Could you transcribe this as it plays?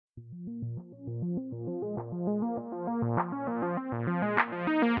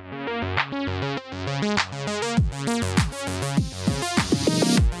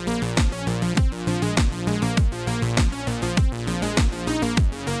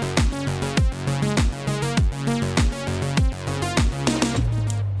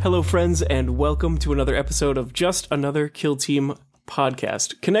Hello, friends, and welcome to another episode of Just Another Kill Team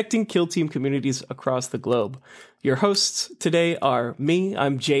podcast, connecting Kill Team communities across the globe. Your hosts today are me,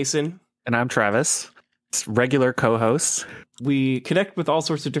 I'm Jason. And I'm Travis, regular co-host. We connect with all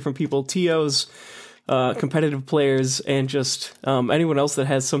sorts of different people, TOs, competitive players, and just anyone else that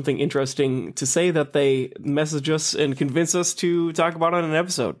has something interesting to say that they message us and convince us to talk about on an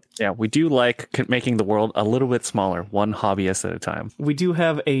episode. Yeah, we do like making the world a little bit smaller, one hobbyist at a time. We do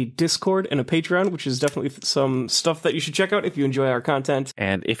have a Discord and a Patreon, which is definitely some stuff that you should check out if you enjoy our content.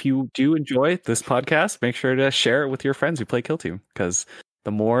 And if you do enjoy this podcast, make sure to share it with your friends who play Kill Team, because the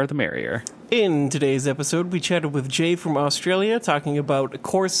more, the merrier. In today's episode, we chatted with Jay from Australia, talking about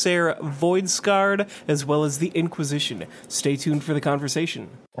Corsair Voidscarred, as well as the Inquisition. Stay tuned for the conversation.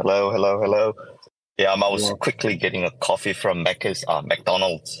 Hello. Yeah, I was quickly getting a coffee from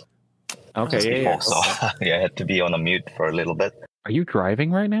McDonald's. Okay, yeah. So yeah, I had to be on a mute for a little bit. Are you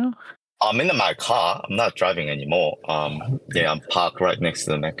driving right now? I'm in my car. I'm not driving anymore. Yeah, I'm parked right next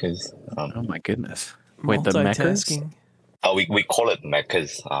to the Macca's. Oh my goodness. Wait, the Macca's? We call it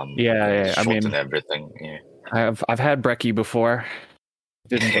Macca's. Yeah. I mean, everything. Yeah. I've had brekkie before.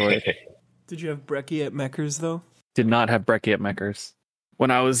 Did enjoy it. Did you have brekkie at Macca's though? Did not have brekkie at Macca's. When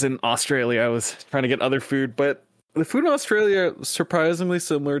I was in Australia, I was trying to get other food, but the food in Australia is surprisingly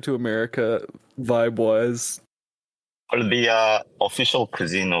similar to America vibe-wise. Well, the official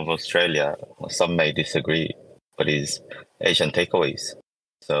cuisine of Australia, some may disagree, but is Asian takeaways.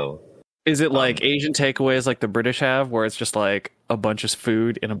 So. Is it like Asian takeaways like the British have, where it's just like a bunch of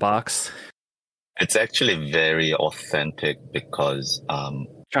food in a box? It's actually very authentic because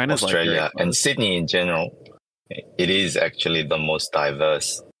China's Australia and Sydney in general, it is actually the most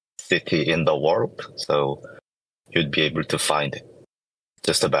diverse city in the world. So you'd be able to find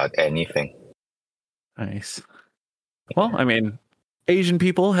just about anything. Nice. Well, I mean, Asian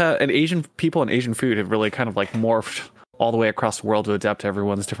people and Asian food have really kind of like morphed all the way across the world to adapt to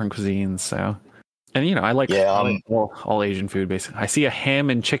everyone's different cuisines. So, and I like all Asian food basically. I see a ham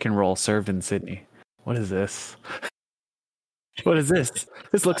and chicken roll served in Sydney. What is this? What is this?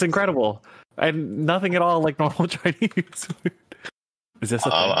 This looks incredible. And nothing at all like normal Chinese food. Is this?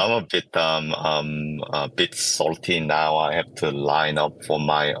 I'm a bit salty now. I have to line up for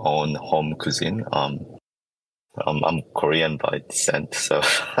my own home cuisine. I'm Korean by descent, so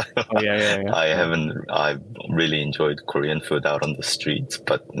yeah. I really enjoyed Korean food out on the streets,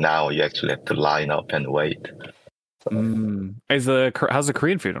 but now you actually have to line up and wait. So. How's the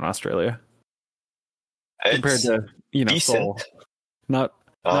Korean food in Australia compared to decent. Seoul? Not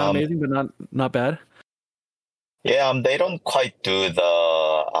amazing, but not bad. Yeah, they don't quite do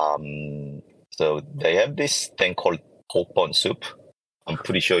the so they have this thing called bokbon soup. I'm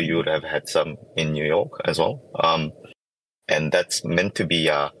pretty sure you would have had some in New York as well. And that's meant to be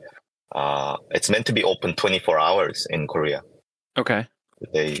it's meant to be open 24 hours in Korea. Okay.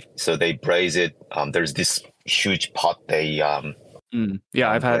 They braise it. There's this huge pot they I've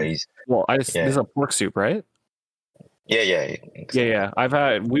had braise. This is a pork soup, right? Yeah. Exactly. Yeah.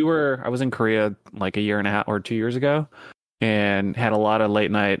 I was in Korea like a year and a half or 2 years ago and had a lot of late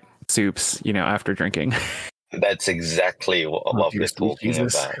night soups, after drinking. That's exactly what we're talking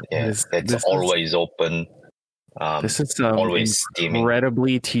about. Yeah, it's always open. This is always steaming.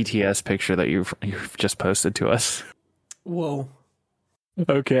 Incredibly TTS picture that you've just posted to us. Whoa.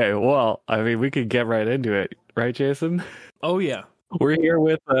 Okay, well, I mean, we could get right into it, right, Jason? Oh yeah. We're here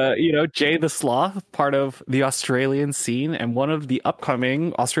with Jay the Sloth, part of the Australian scene and one of the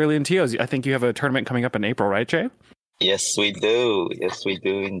upcoming Australian TOs. I think you have a tournament coming up in April, right, Jay? Yes, we do. Yes, we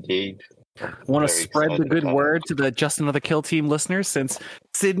do indeed. Want to spread the good word to the Just Another Kill Team listeners, since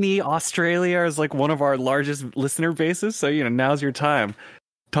Sydney, Australia is like one of our largest listener bases. So, now's your time.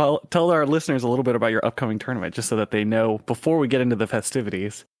 Tell our listeners a little bit about your upcoming tournament, just so that they know before we get into the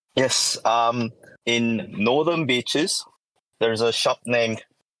festivities. Yes. In Northern Beaches, there's a shop named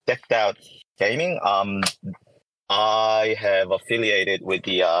Decked Out Gaming. I have affiliated with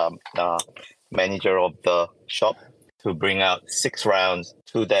the manager of the shop to bring out 6 rounds,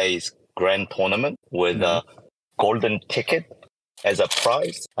 2 days grand tournament with a golden ticket as a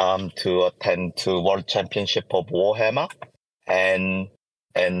prize to attend to World Championship of Warhammer, and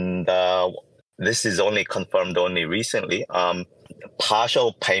this is only confirmed only recently.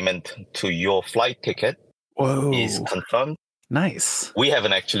 Partial payment to your flight ticket is confirmed. Nice. We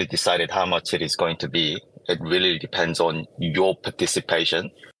haven't actually decided how much it is going to be. It really depends on your participation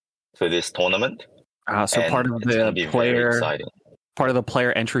to this tournament. So part of the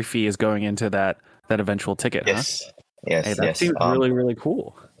player entry fee is going into that eventual ticket. Yes. Huh? Yes. Hey, that seems really, really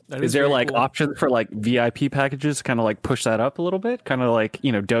cool. That Is there very like cool. options for like VIP packages to kind of like push that up a little bit? Kind of like,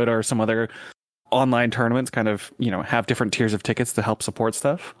 Dota or some other online tournaments kind of, have different tiers of tickets to help support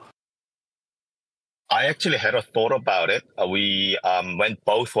stuff? I actually had a thought about it. We went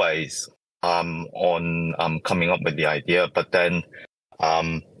both ways on coming up with the idea, but then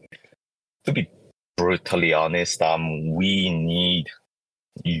to be brutally honest, we need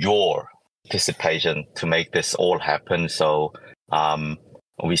your participation to make this all happen. So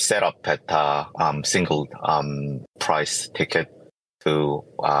we set up at single price ticket to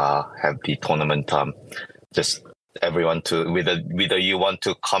have the tournament. Just everyone to whether you want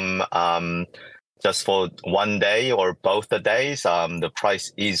to come just for one day or both the days, the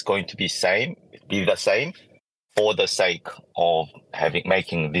price is going to be the same for the sake of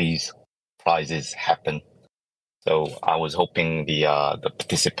making these prizes happen. So I was hoping the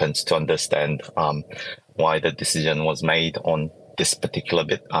participants to understand why the decision was made on this particular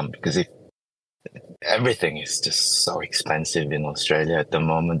bit, because everything is just so expensive in Australia at the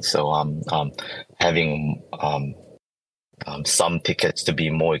moment. So having some tickets to be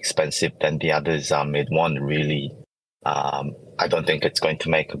more expensive than the others, it won't really. I don't think it's going to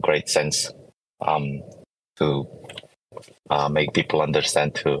make a great sense to make people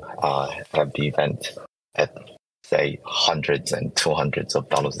understand to have the event at, say, hundreds and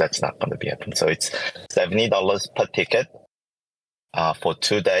 $200s. That's not going to be happening. So it's $70 per ticket for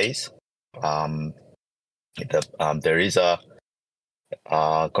 2 days. There is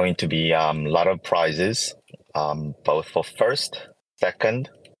going to be a lot of prizes, both for first, second,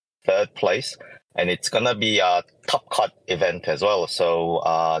 third place, and it's going to be a top cut event as well. So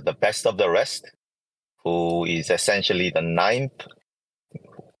the best of the rest, who is essentially the ninth,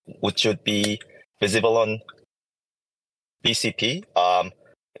 which should be visible on BCP,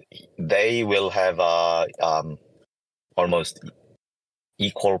 they will have almost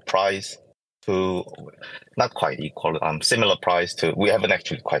equal prize to, not quite equal, similar prize to, we haven't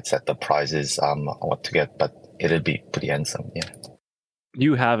actually quite set the prizes what to get, but it'll be pretty handsome. Yeah.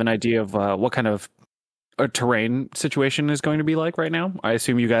 You have an idea of what kind of a terrain situation is going to be like right now? I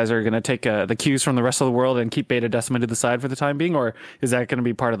assume you guys are going to take the cues from the rest of the world and keep Beta Decima to the side for the time being, or is that going to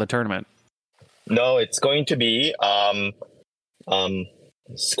be part of the tournament? No, it's going to be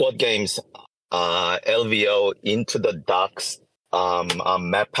Squad Games LVO Into the Darks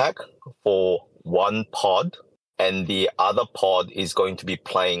map pack for one pod, and the other pod is going to be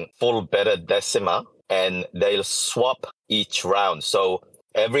playing full Beta Decima, and they'll swap each round. So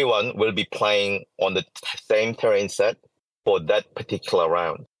everyone will be playing on the same terrain set for that particular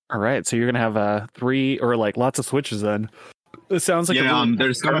round. All right, so you're going to have 3 or like lots of switches then. It sounds like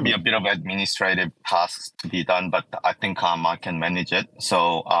there's going to be a bit of administrative tasks to be done, but I think I can manage it.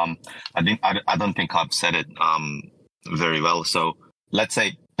 So I don't think I've said it very well. So let's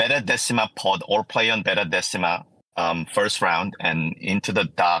say Beta Decima pod all play on Beta Decima first round, and Into the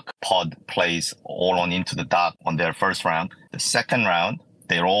Dark pod plays all on Into the Dark on their first round. The second round,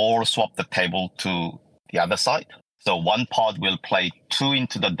 they all swap the table to the other side. So one pod will play 2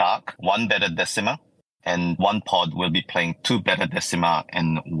 Into the Dark, 1 Beta Decima, and one pod will be playing 2 Beta Decima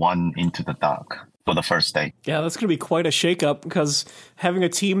and 1 Into the Dark for the first day. Yeah, that's going to be quite a shakeup, because having a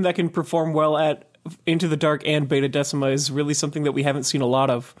team that can perform well at Into the Dark and Beta Decima is really something that we haven't seen a lot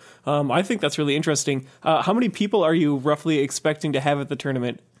of. I think that's really interesting. How many people are you roughly expecting to have at the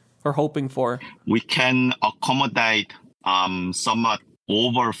tournament, or hoping for? We can accommodate somewhat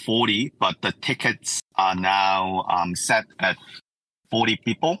over 40, but the tickets are now set at 40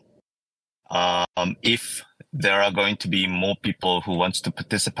 people. If there are going to be more people who wants to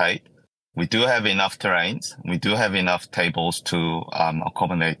participate, we do have enough terrains. We do have enough tables to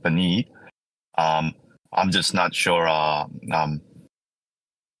accommodate the need. I'm just not sure how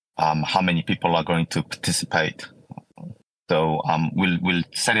many people are going to participate. So we'll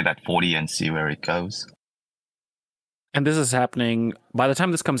set it at 40 and see where it goes. And this is happening, by the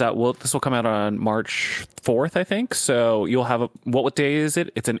time this comes out, this will come out on March 4th, I think. So you'll have, what day is it?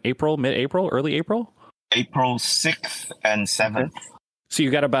 It's in April, mid-April, early April? April 6th and 7th. Okay. So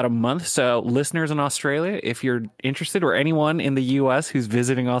you got about a month. So listeners in Australia, if you're interested, or anyone in the US who's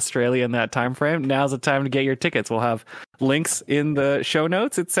visiting Australia in that time frame, now's the time to get your tickets. We'll have links in the show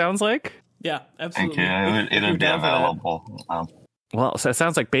notes, it sounds like. Yeah, absolutely. Thank you. It'll be available. Well, so it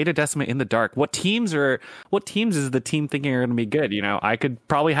sounds like Beta Decima in the Dark. What teams is the team thinking are going to be good? I could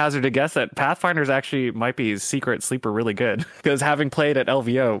probably hazard a guess that Pathfinders actually might be secret sleeper really good, because having played at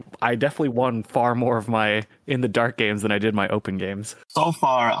LVO, I definitely won far more of my in the Dark games than I did my open games. So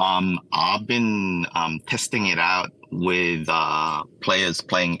far, I've been testing it out with players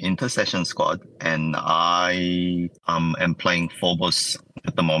playing Intercession Squad, and I am playing Phobos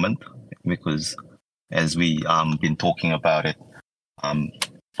at the moment, because as we been talking about it,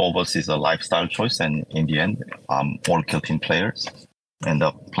 Phobos is a lifestyle choice, and in the end, all Kill Team players end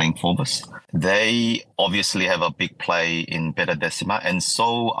up playing Phobos. They obviously have a big play in Beta Decima, and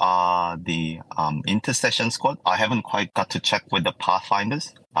so are the Intercession squad. I haven't quite got to check with the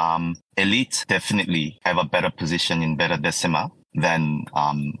Pathfinders. Elites definitely have a better position in Beta Decima than,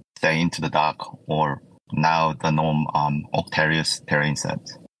 say, Into the Dark or now the norm Octarius terrain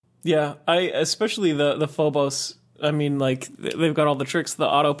sets. Yeah, especially the Phobos. I mean, like, they've got all the tricks, the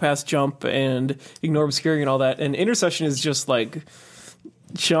auto pass jump and ignore obscuring and all that. And Intercession is just like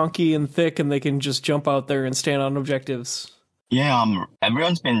chunky and thick, and they can just jump out there and stand on objectives. Yeah,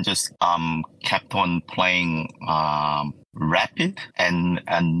 everyone's been just kept on playing rapid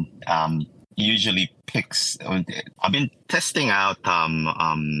and usually picks. I've been testing out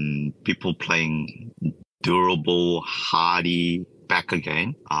people playing durable, hardy back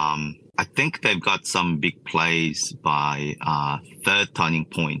again. I think they've got some big plays by third turning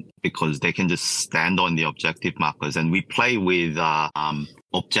point because they can just stand on the objective markers, and we play with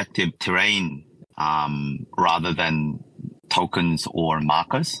objective terrain rather than tokens or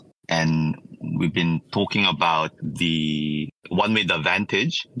markers. And we've been talking about the one with the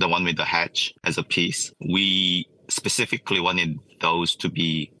vantage, the one with the hatch as a piece. We specifically wanted those to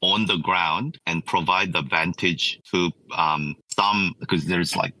be on the ground and provide the vantage to some, because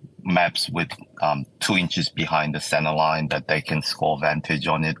there's like maps with 2 inches behind the center line that they can score vantage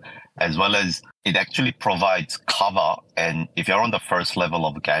on it, as well as it actually provides cover. And if you're on the first level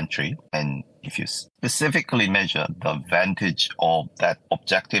of gantry, and if you specifically measure the vantage of that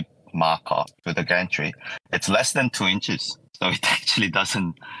objective marker to the gantry, it's less than 2 inches. So it actually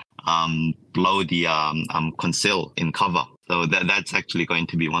doesn't blow the conceal in cover. So that's actually going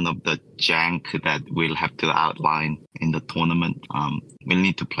to be one of the jank that we'll have to outline in the tournament. We'll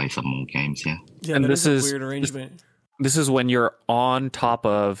need to play some more games, yeah. Yeah, and this is a weird arrangement. This is when you're on top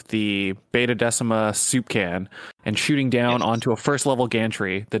of the Beta Decima soup can and shooting down onto a first level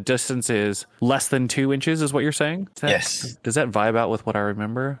gantry. The distance is less than 2 inches, is what you're saying? Yes. Does that vibe out with what I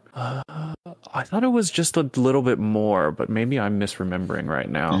remember? I thought it was just a little bit more, but maybe I'm misremembering right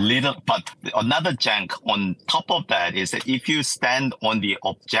now. But another jank on top of that is that if you stand on the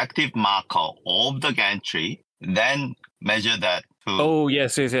objective marker of the gantry, then measure that. Oh,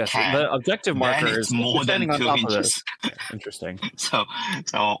 yes. The objective marker is more than 2 inches. Interesting. So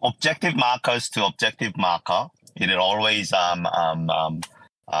objective markers to objective marker, it'll always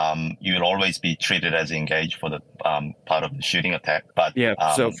you will always be treated as engaged for the part of the shooting attack. But yeah,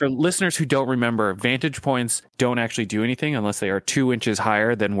 so for listeners who don't remember, vantage points don't actually do anything unless they are 2 inches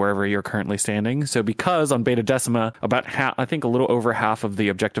higher than wherever you're currently standing. So because on Beta Decima, about half, I think a little over half of the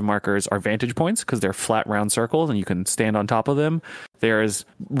objective markers are vantage points because they're flat round circles and you can stand on top of them. There is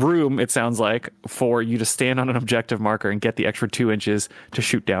room, it sounds like, for you to stand on an objective marker and get the extra 2 inches to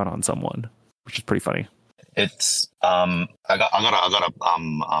shoot down on someone, which is pretty funny. It's I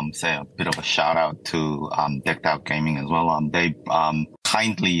gotta say a bit of a shout out to Decked Out Gaming as well. They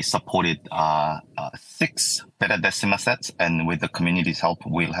kindly supported 6 Beta Decima sets, and with the community's help,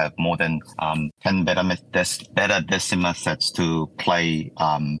 we'll have more than 10 Beta Decima sets to play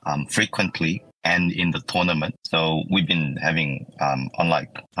frequently and in the tournament. So we've been having,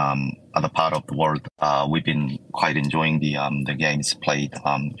 unlike other part of the world, we've been quite enjoying the games played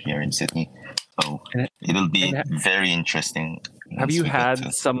here in Sydney. So it'll be very interesting. Have you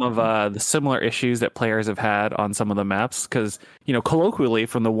had some of the similar issues that players have had on some of the maps? Because, you know, colloquially,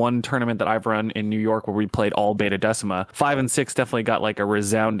 from the one tournament that I've run in New York where we played all Beta Decima, 5 and 6 definitely got like a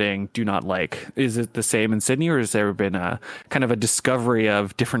resounding do not like. Is it the same in Sydney, or has there been a kind of a discovery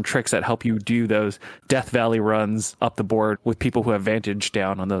of different tricks that help you do those Death Valley runs up the board with people who have vantage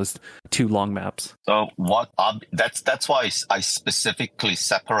down on those 2 long maps? So that's why I specifically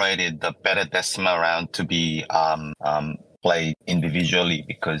separated the Beta Decima round to be played individually,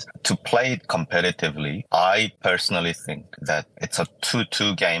 because to play it competitively, I personally think that it's a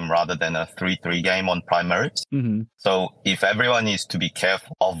 2-2 game rather than a 3-3 game on primaries. Mm-hmm. So if everyone is to be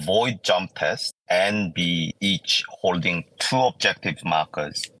careful, avoid jump tests and be each holding 2 objective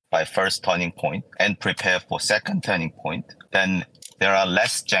markers by first turning point and prepare for second turning point, then there are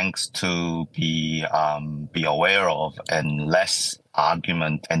less janks to be aware of and less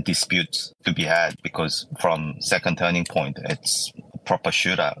argument and disputes to be had, because from second turning point, it's proper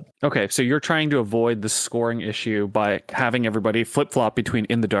shootout. Okay, so you're trying to avoid the scoring issue by having everybody flip-flop between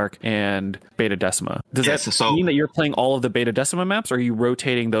In the Dark and Beta Decima. Does that mean that you're playing all of the Beta Decima maps, or are you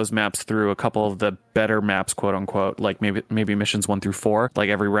rotating those maps through a couple of the better maps, quote unquote, like maybe missions 1 through 4, like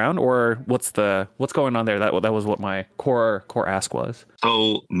every round, or what's going on there? That was what my core ask was.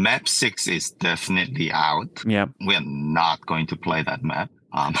 So map 6 is definitely out. Yeah, we are not going to play that map.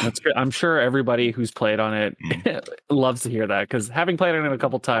 That's good. I'm sure everybody who's played on it loves to hear that, because having played on it a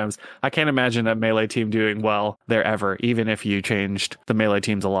couple times, I can't imagine that Melee team doing well there ever, even if you changed the Melee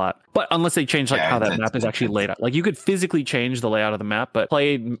teams a lot. But unless they change how that map is actually laid out. Like, you could physically change the layout of the map, but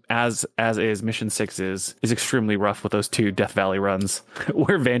played as is, Mission 6 is extremely rough with those 2 Death Valley runs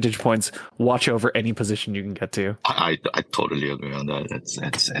where vantage points watch over any position you can get to. I totally agree on that.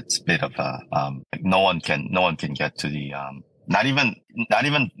 It's a bit of a no one can get to the not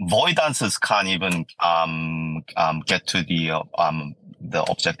even void dancers can't even get to the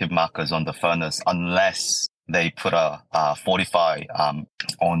objective markers on the furnace unless they put a 45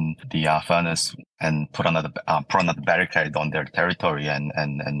 on the furnace and put another barricade on their territory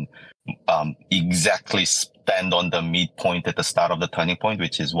and exactly stand on the midpoint at the start of the turning point,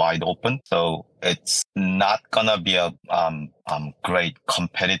 which is wide open. So it's not gonna be a great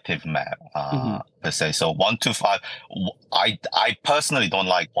competitive map per se. So 1 to 5, I personally don't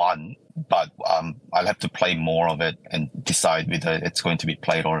like 1, but I'll have to play more of it and decide whether it's going to be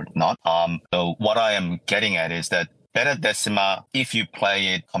played or not. So what I am getting at is that Beta Decima, if you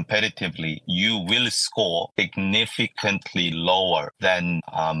play it competitively, you will score significantly lower than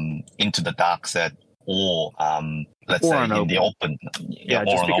Into the Dark set or let's say in the open. Yeah,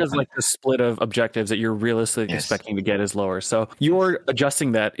 just because like the split of objectives that you're realistically expecting to get is lower. So you're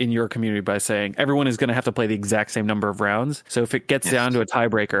adjusting that in your community by saying everyone is going to have to play the exact same number of rounds. So if it gets down to a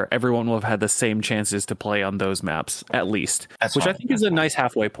tiebreaker, everyone will have had the same chances to play on those maps, at least, which I think is a nice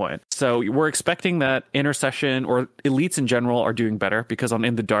halfway point. So we're expecting that Intercession or elites in general are doing better, because on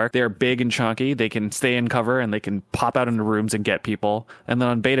In the Dark, they're big and chunky. They can stay in cover and they can pop out into rooms and get people. And then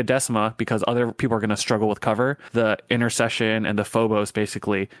on Beta Decima, because other people are going to struggle with cover, the Intercession and the Phobos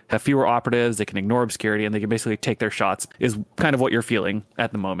basically have fewer operatives. They can ignore obscurity and they can basically take their shots, is kind of what you're feeling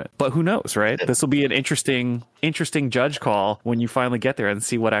at the moment. But who knows, right? This will be an interesting judge call when you finally get there and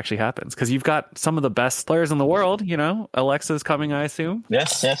see what actually happens, because you've got some of the best players in the world. You know, Alexa's coming, I assume.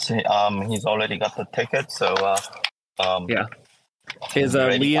 Yes. He's already got the ticket. So yeah. Is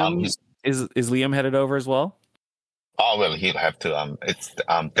Liam is Liam headed over as well? Oh well, he'll have to. It's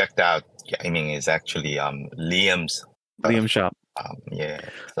Decked Out Gaming is actually Liam's shop. Yeah.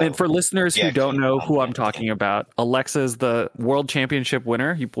 So, and for listeners who don't know who I'm talking about, Alexa is the World Championship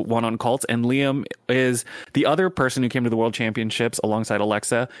winner. He won on Cults, and Liam is the other person who came to the World Championships alongside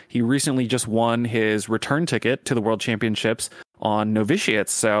Alexa. He recently just won his return ticket to the World Championships on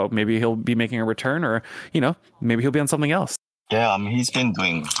Novitiates, so maybe he'll be making a return, or maybe he'll be on something else. Yeah, he's been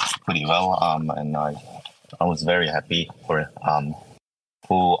doing pretty well, and I was very happy for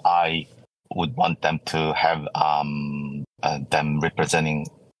who I would want them to have them representing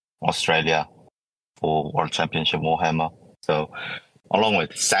Australia for World Championship Warhammer. So along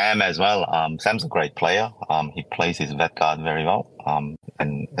with Sam as well. Sam's a great player. He plays his Vanguard very well.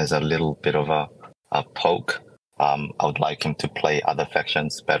 And as a little bit of a poke, I would like him to play other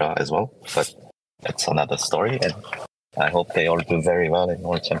factions better as well. But that's another story. And I hope they all do very well in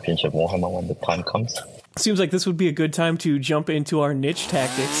World Championship Warhammer when the time comes. Seems like this would be a good time to jump into our niche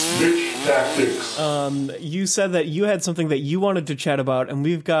tactics. You said that you had something that you wanted to chat about, and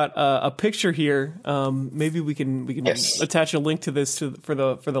we've got a picture here. Maybe we can attach a link to this for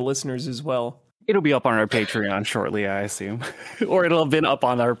the listeners as well. It'll be up on our Patreon shortly, I assume. Or it'll have been up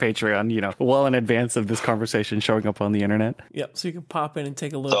on our Patreon, well in advance of this conversation showing up on the internet. Yep, so you can pop in and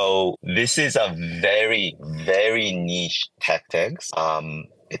take a look. So this is a very, very niche tactics.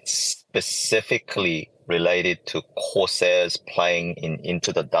 It's specifically related to Corsairs playing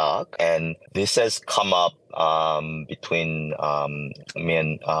Into the Dark. And this has come up between me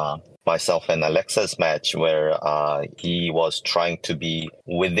and myself and Alexa's match, where he was trying to be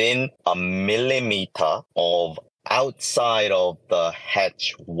within a millimeter of outside of the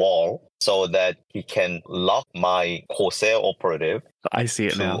hatch wall so that he can lock my Corsair operative. I see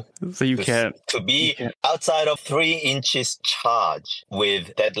it now. So you can't be outside of 3 inches charge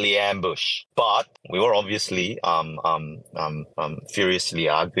with deadly ambush. But we were obviously furiously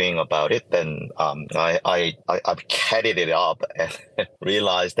arguing about it. Then I carried it up and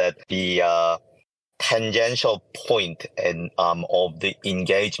realized that the tangential point of the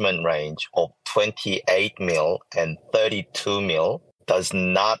engagement range of 28 mil and 32 mil does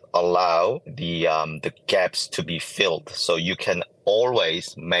not allow the gaps to be filled. So you can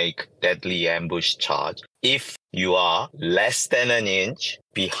always make deadly ambush charge if you are less than an inch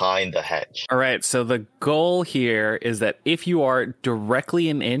behind the hatch. All right, so the goal here is that if you are directly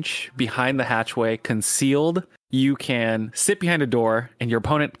an inch behind the hatchway, concealed, you can sit behind a door and your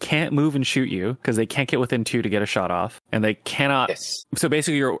opponent can't move and shoot you because they can't get within 2 to get a shot off, and they cannot. Yes. So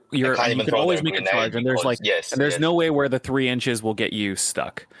basically, you can always make a charge, and there's no way where the 3 inches will get you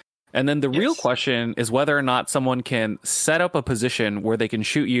stuck. And then the real question is whether or not someone can set up a position where they can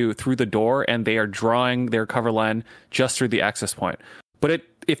shoot you through the door and they are drawing their cover line just through the access point. But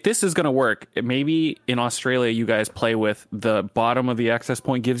if this is going to work, maybe in Australia you guys play with the bottom of the access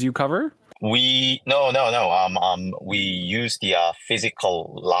point gives you cover? No. We use the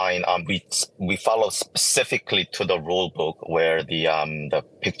physical line. We follow specifically to the rule book where the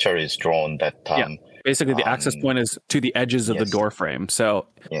picture is drawn. Basically, the access point is to the edges of the door frame. So,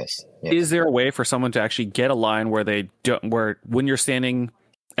 is there a way for someone to actually get a line where when you're standing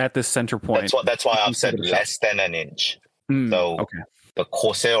at this center point? That's why I've said less than an inch. The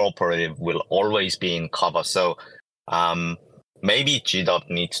Corsair operative will always be in cover. So, maybe GDOT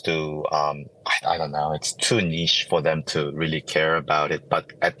needs to, I don't know, it's too niche for them to really care about it.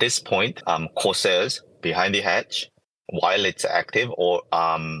 But at this point, Corsairs behind the hatch, while it's active or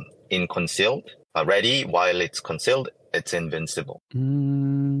in concealed, ready while it's concealed, it's invincible.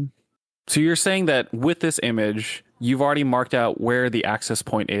 So you're saying that with this image, you've already marked out where the access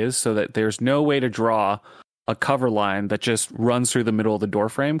point is so that there's no way to draw a cover line that just runs through the middle of the door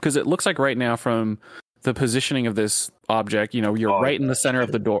frame? Because it looks like right now from the positioning of this object, you're right in the center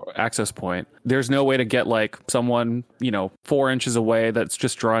of the door access point. There's no way to get like someone, 4 inches away that's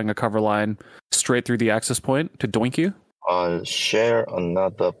just drawing a cover line straight through the access point to doink you? I'll share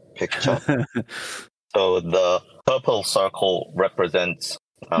another picture. So the purple circle represents...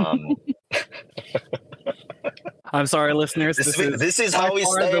 I'm sorry, listeners. This is how we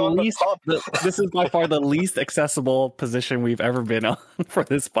stay on the top. This is by far the least accessible position we've ever been on for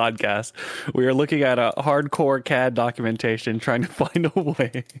this podcast. We are looking at a hardcore CAD documentation trying to find a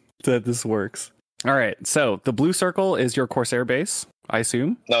way that this works. All right, so the blue circle is your Corsair base, I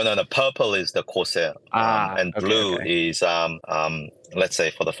assume? No. Purple is the Corsair. And blue is, let's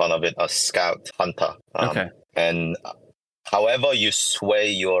say for the fun of it, a scout hunter. And however you sway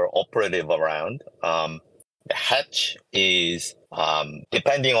your operative around, the hatch is,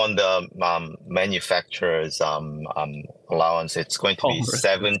 depending on the manufacturer's allowance, it's going to be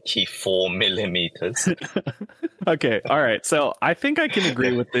 74 millimeters. Okay, all right. So I think I can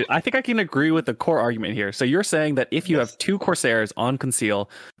agree with the core argument here. So you're saying that if you have 2 Corsairs on conceal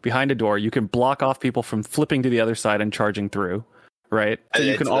behind a door, you can block off people from flipping to the other side and charging through. Right, so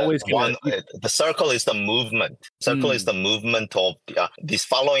you can always the circle is the movement. Is the movement of these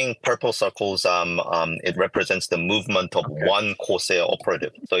following purple circles. It represents the movement of one Corsair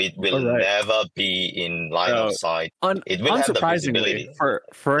operative. So it will never be in line of sight. It will have the visibility.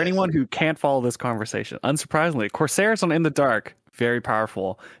 For anyone who can't follow this conversation, unsurprisingly, Corsairs on In the Dark. Very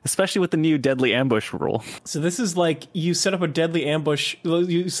powerful, especially with the new deadly ambush rule. So this is like you set up a deadly ambush,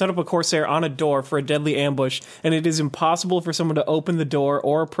 you set up a Corsair on a door for a deadly ambush, and it is impossible for someone to open the door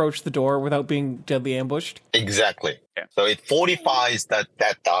or approach the door without being deadly ambushed? Exactly. Yeah. So it fortifies that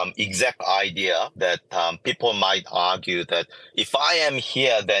exact idea that people might argue that if I am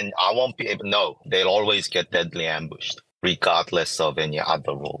here, then I won't be able. No, they'll always get deadly ambushed, regardless of any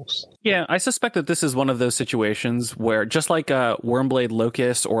other rules. Yeah, I suspect that this is one of those situations where, just like Wormblade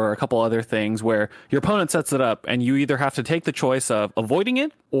Locust or a couple other things, where your opponent sets it up and you either have to take the choice of avoiding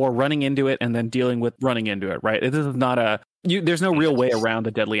it or running into it and then dealing with running into it, right? This is not there's no real way around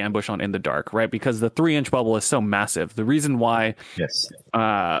the deadly ambush on In the Dark, right? Because the 3-inch bubble is so massive. The reason why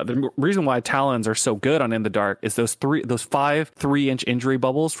Talons are so good on In the Dark is those 5 3-inch injury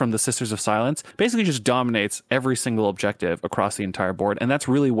bubbles from the Sisters of Silence basically just dominates every single objective across the entire board, and that's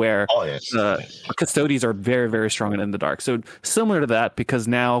really where Custodies are very, very strong in the Dark. So similar to that, because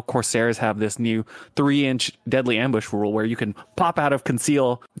now Corsairs have this new 3-inch deadly ambush rule where you can pop out of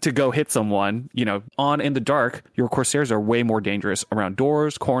conceal to go hit someone. On In the Dark, your Corsairs are way more dangerous around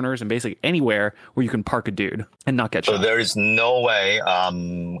doors, corners, and basically anywhere where you can park a dude and not get shot. So there is no way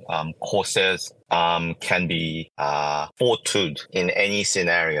Corsairs can be fortitude in any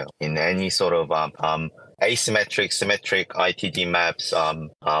scenario, in any sort of asymmetric, symmetric ITD maps.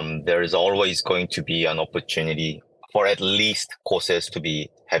 There is always going to be an opportunity for at least Corsairs to be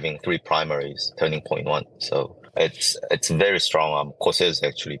having 3 primaries, turning point 1. So it's very strong. Corsairs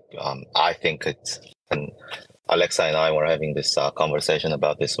actually, I think it's Alexa and I were having this conversation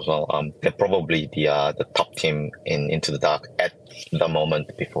about this as well. They're probably the top team in Into the Dark at the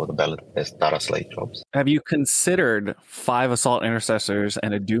moment before the data slate drops. Have you considered 5 assault intercessors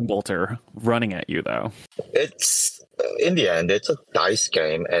and a doom bolter running at you though? It's in the end, it's a dice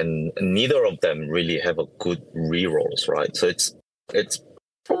game, and neither of them really have a good rerolls, right? So it's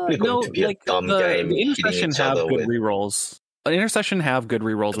probably going to be a dumb game. The intercession have good rerolls. An intercession have good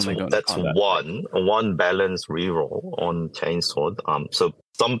rerolls when they go into combat. That's one balanced reroll on Chainsword. So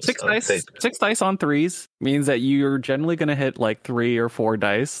some 6 dice on 3s means that you're generally going to hit like 3 or 4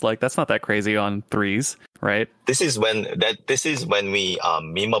 dice. Like that's not that crazy on 3s, right? This is when we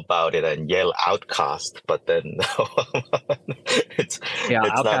meme about it and yell outcast, but then it's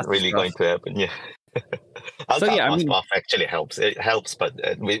not really going to happen. Yeah. Outcast buff actually helps. It helps, but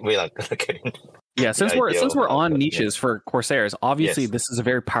we're not going to get into. Yeah, since we're on niches for Corsairs, obviously this is a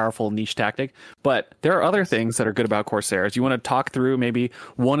very powerful niche tactic, but there are other things that are good about Corsairs. You want to talk through maybe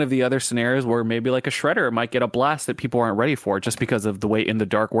one of the other scenarios where maybe like a Shredder might get a blast that people aren't ready for just because of the way In the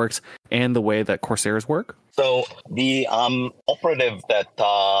Dark works and the way that Corsairs work? So the operative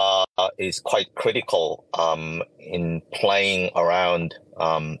that is quite critical in playing around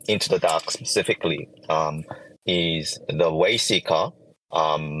Into the Dark specifically is the Wayseeker,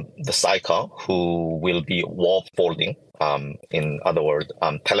 the Psyker, who will be warp folding, in other words,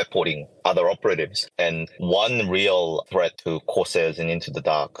 teleporting other operatives. And one real threat to Corsairs in Into the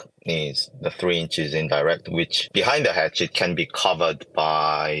Dark is the 3 inches indirect, which behind the hatch, it can be covered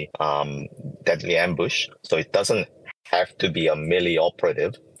by deadly ambush. So it doesn't have to be a melee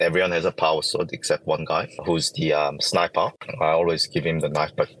operative. Everyone has a power sword except one guy who's the sniper. I always give him the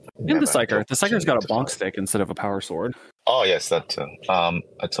knife, but and the Psyker. The Psyker's got a bonk stick instead of a power sword. Oh yes, that too.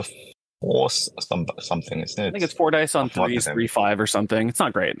 It's a force something, isn't it? I think it's 4 dice on 3s, 3-5 or something. It's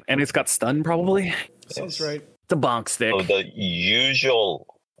not great, and it's got stun probably. Sounds right. It's a bonk stick. So the usual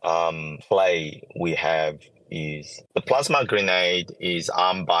play we have is the plasma grenade is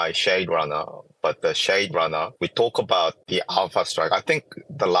armed by Shade Runner. But the Shade Runner, we talk about the Alpha Strike. I think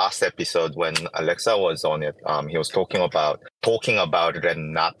the last episode when Alexa was on it, he was talking about it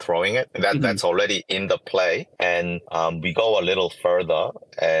and not throwing it. That's already in the play. And we go a little further,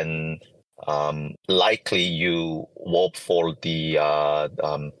 and likely you warp for the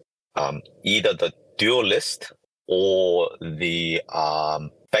either the Duelist or the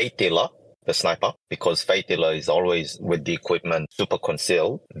Fate Dealer, the sniper, because Fate Dealer is always with the equipment super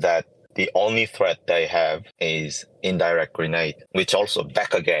concealed, that the only threat they have is indirect grenade, which also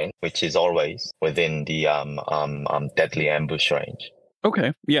back again, which is always within the deadly ambush range.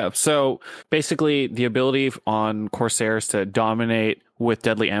 Okay, yeah. So basically, the ability on Corsairs to dominate with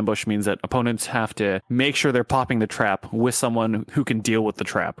deadly ambush means that opponents have to make sure they're popping the trap with someone who can deal with the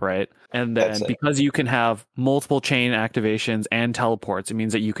trap, right? And then because you can have multiple chain activations and teleports, it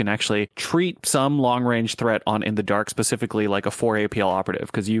means that you can actually treat some long-range threat on In the Dark, specifically like a 4 APL operative,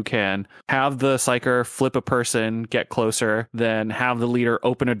 because you can have the Psyker flip a person, get closer, then have the leader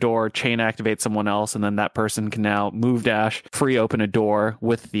open a door, chain activate someone else, and then that person can now move dash, free open a door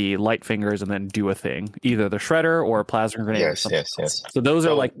with the light fingers, and then do a thing, either the Shredder or a plasma grenade. Yes. So those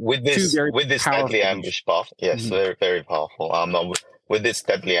are like with this deadly ambush buff. Yes, very, very powerful. With this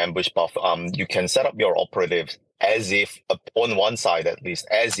deadly ambush buff, you can set up your operatives as if, on one side at least,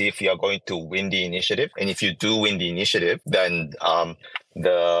 as if you're going to win the initiative. And if you do win the initiative, then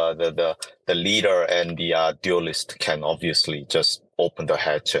the leader and the duelist can obviously just open the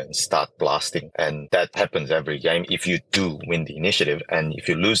hatch and start blasting. And that happens every game if you do win the initiative. And if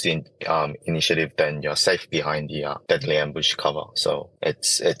you lose the initiative, then you're safe behind the deadly ambush cover. So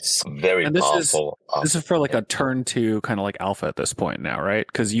it's very powerful. This is for like a turn 2 kind of like alpha at this point now, right?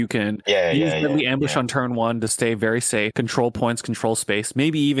 Because you can use deadly ambush on turn 1 to stay very safe, control points, control space,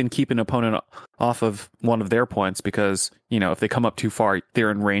 maybe even keep an opponent off of one of their points, because, you know, if they come up too far,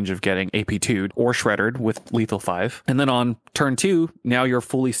 they're in range of getting AP2'd or shreddered with lethal 5. And then on turn 2, now you're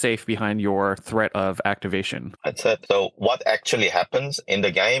fully safe behind your threat of activation. That's it. So what actually happens in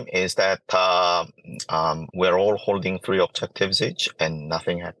the game is that we're all holding 3 objectives each, and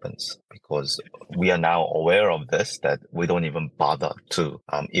nothing happens because we are now aware of this, that we don't even bother to.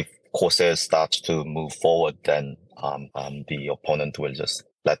 If Corsair starts to move forward, then the opponent will just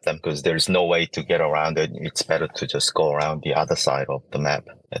let them, because there's no way to get around it. It's better to just go around the other side of the map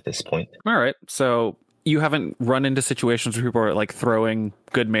at this point. All right. So you haven't run into situations where people are like throwing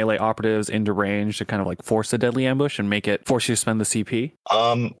good melee operatives into range to kind of like force a deadly ambush and force you to spend the CP?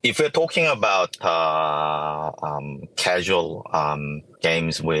 If we're talking about casual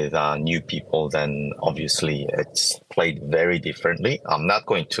games with new people, then obviously it's played very differently. I'm not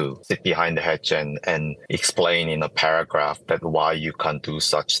going to sit behind the hedge and explain in a paragraph that why you can't do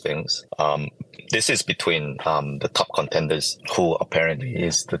such things. This is between the top contenders, who apparently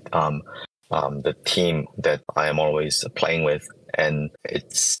is the team that I am always playing with. And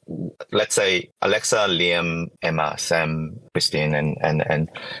it's, let's say, Alexa, Liam, Emma, Sam, Christine, and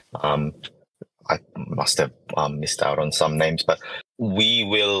I must have missed out on some names, but we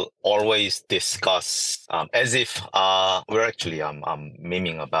will always discuss as if we're actually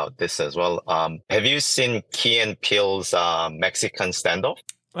memeing about this as well. Have you seen Key and Peele's Mexican Standoff?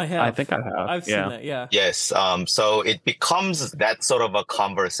 I have. I think I have. I've seen that, yeah. Yes. So it becomes that sort of a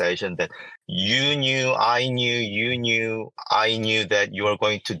conversation that you knew, I knew, you knew, I knew that you were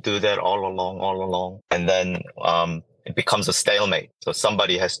going to do that all along. And then it becomes a stalemate. So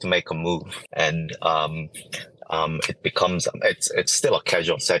somebody has to make a move. And it becomes, it's still a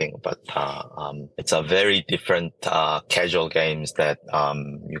casual setting, but it's a very different casual games that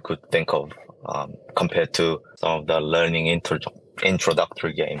you could think of compared to some of the learning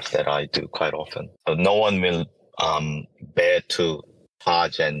introductory games that I do quite often. So no one will bear to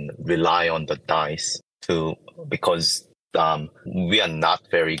charge and rely on the dice because we are not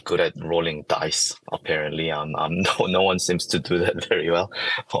very good at rolling dice. Apparently, no one seems to do that very well.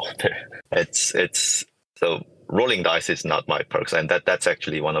 It's so rolling dice is not my perks, and that's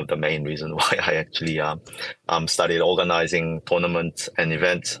actually one of the main reasons why I actually started organizing tournaments and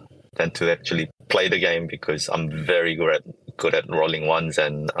events than to actually play the game, because I'm very good at rolling ones,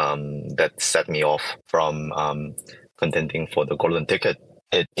 and that set me off from contending for the golden ticket.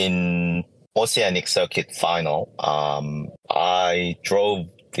 In Oceanic Circuit final, I drove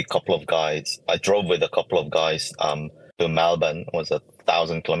with a couple of guys to Melbourne. It was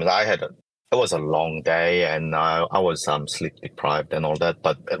 1,000 kilometers. It was a long day, and I was sleep deprived and all that.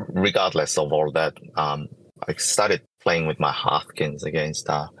 But regardless of all that, I started playing with my Hearthkins against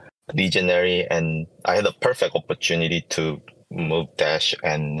Legionary, and I had a perfect opportunity to move dash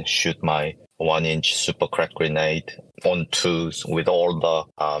and shoot my 1-inch super crack grenade on twos with all the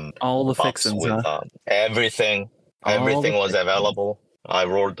fixings, with everything was available. I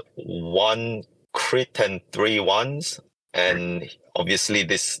rolled 1 crit and 3 ones, and obviously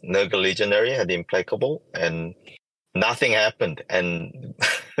this Nurgle Legionary had implacable, and nothing happened, and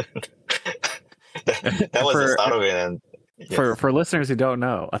that was the start of it. And yes. For listeners who don't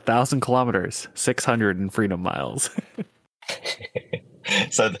know, 1,000 kilometers, 600 in freedom miles.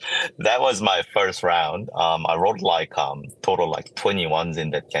 So that was my first round. I rolled total 21s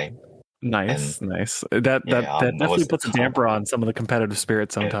in that game. Nice. That definitely puts a damper on some of the competitive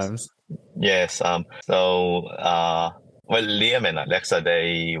spirit sometimes. Yes. So Liam and Alexa,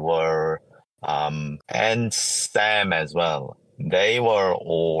 they were, and Sam as well. They were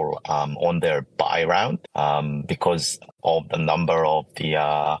all on their bye round because of the number of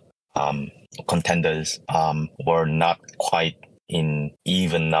the contenders were not quite in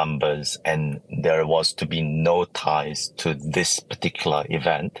even numbers, and there was to be no ties to this particular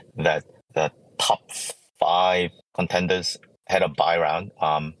event. That the top 5 contenders had a bye round.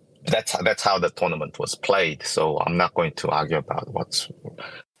 That's how the tournament was played. So I'm not going to argue about what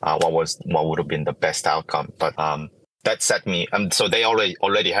would have been the best outcome, but that set me. So they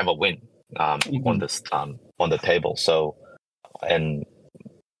already have a win on this on the table. So, and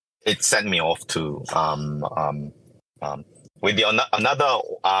it sent me off to with another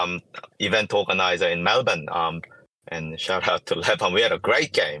event organizer in Melbourne. And shout out to Levan. We had a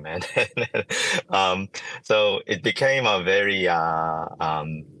great game, and so it became a very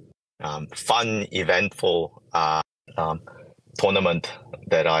fun, eventful tournament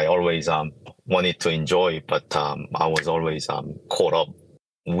that I always wanted to enjoy, but I was always caught up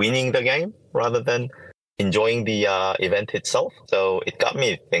winning the game rather than enjoying the event itself. So it got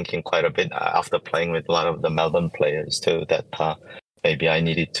me thinking quite a bit after playing with a lot of the Melbourne players too, that maybe I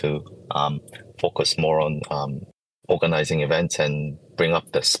needed to focus more on organizing events and bring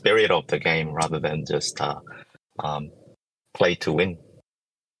up the spirit of the game rather than just play to win.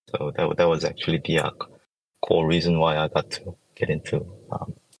 So that was actually the core reason why I got to get into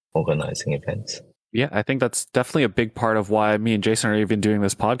organizing events. Yeah, I think that's definitely a big part of why me and Jason are even doing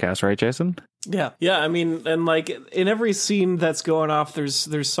this podcast, right, Jason? Yeah. I mean, and like in every scene that's going off,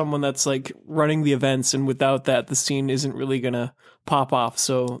 there's someone that's like running the events, and without that, the scene isn't really gonna pop off.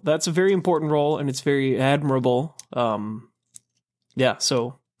 So that's a very important role, and it's very admirable. Yeah.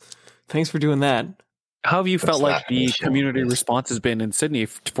 So thanks for doing that. How have you felt like the issue. community response has been in Sydney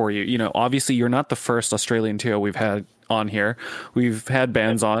for you? You know, obviously you're not the first Australian TO we've had on here. We've had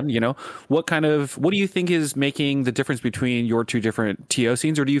bands on, you know. What do you think is making the difference between your two different TO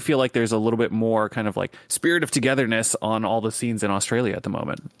scenes? Or do you feel like there's a little bit more kind of like spirit of togetherness on all the scenes in Australia at the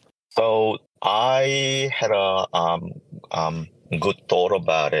moment? So I had a good thought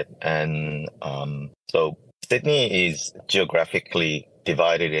about it. And so Sydney is geographically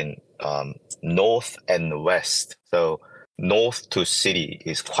divided in north and west. So north to city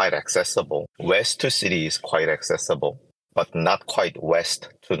is quite accessible. West to city is quite accessible, but not quite west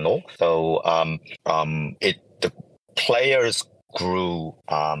to north. So the players grew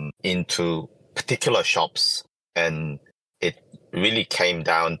into particular shops, and it really came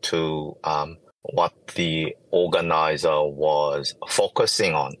down to what the organizer was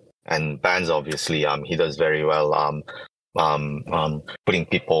focusing on. And Bands, obviously, he does very well putting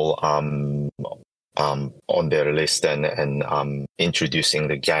people on their list and introducing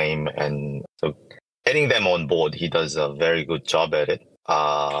the game, and so getting them on board. He does a very good job at it.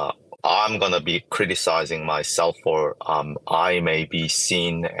 I'm gonna be criticizing myself for I may be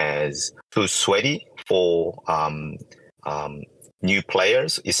seen as too sweaty for new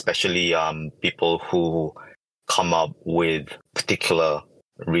players, especially people who come up with particular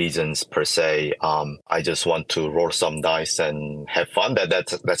reasons per se. I just want to roll some dice and have fun.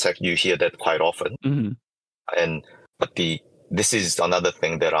 That's actually, you hear that quite often. Mm-hmm. But this is another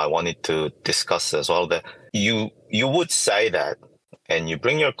thing that I wanted to discuss as well. That you would say that, and you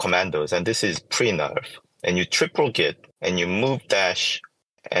bring your commandos, and this is pre-nerf, and you triple git, and you move dash,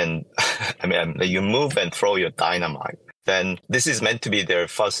 and you move and throw your dynamite. Then this is meant to be their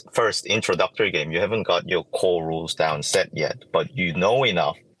first introductory game. You haven't got your core rules down set yet, but you know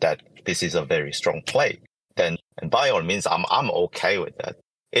enough that this is a very strong play. Then, and by all means, I'm okay with that.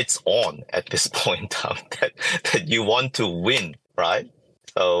 It's on at this point that you want to win, right?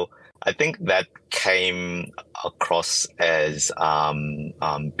 So I think that came across as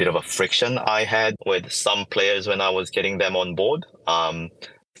bit of a friction I had with some players when I was getting them on board.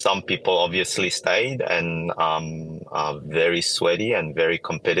 Some people obviously stayed and are very sweaty and very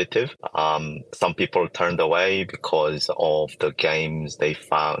competitive. Some people turned away because of the games they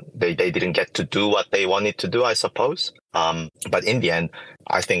found they didn't get to do what they wanted to do, I suppose. But in the end,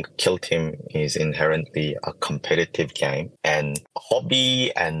 I think Kill Team is inherently a competitive game, and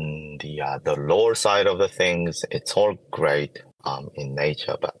hobby and the lore side of the things, it's all great in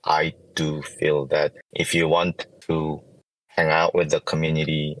nature. But I do feel that if you want to hang out with the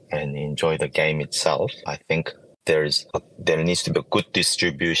community and enjoy the game itself, I think there needs to be a good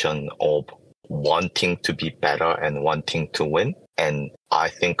distribution of wanting to be better and wanting to win. And I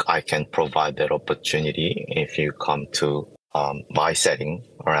think I can provide that opportunity if you come to my setting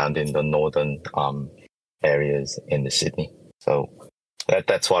around in the northern areas in the Sydney. So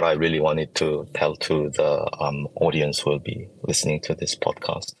that's what I really wanted to tell to the audience who will be listening to this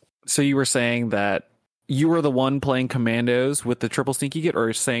podcast. So you were saying that you were the one playing commandos with the triple sneaky git,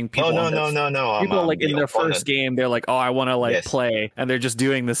 or saying people? No. People like in their first game, they're like, "Oh, I want to play," and they're just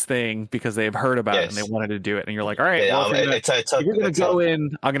doing this thing because they've heard about it and they wanted to do it. And you're like, "All right, if you're gonna go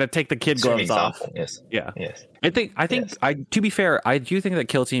in, I'm gonna take the kid gloves off." Yes. Yeah. Yes. I think. To be fair, I do think that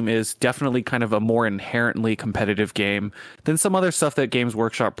Kill Team is definitely kind of a more inherently competitive game than some other stuff that Games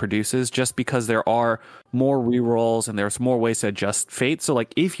Workshop produces, just because there are more rerolls and there's more ways to adjust fate. So,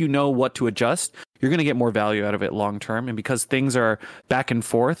 like, if you know what to adjust, you're going to get more value out of it long term. And because things are back and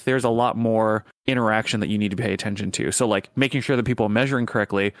forth, there's a lot more interaction that you need to pay attention to. So like making sure that people are measuring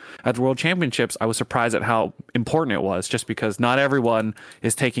correctly at the World Championships, I was surprised at how important it was, just because not everyone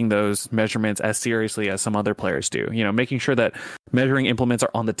is taking those measurements as seriously as some other players do. You know, making sure that measuring implements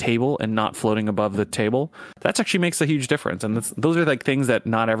are on the table and not floating above the table, that actually makes a huge difference. And those are like things that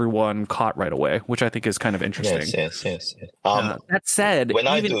not everyone caught right away, which I think is kind of interesting. Yes. That said,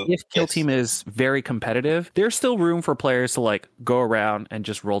 if Kill Team is very competitive, there's still room for players to like go around and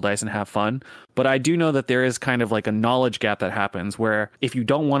just roll dice and have fun. But I do know that there is kind of like a knowledge gap that happens where if you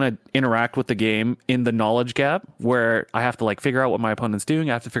don't want to interact with the game in the knowledge gap, where I have to like figure out what my opponent's doing,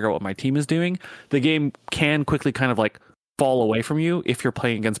 I have to figure out what my team is doing, the game can quickly kind of like fall away from you if you're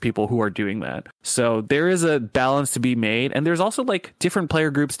playing against people who are doing that. So there is a balance to be made, and there's also like different player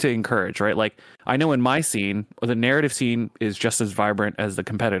groups to encourage, right? Like I know in my scene, the narrative scene is just as vibrant as the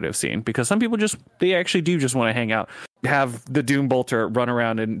competitive scene, because some people they actually do just want to hang out, have the Doom Bolter run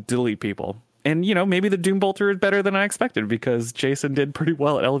around and delete people. And, you know, maybe the Doom Bolter is better than I expected because Jason did pretty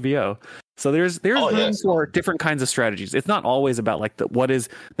well at LVO. So there's Oh, room yes. for different kinds of strategies. It's not always about like what is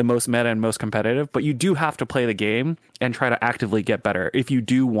the most meta and most competitive, but you do have to play the game and try to actively get better if you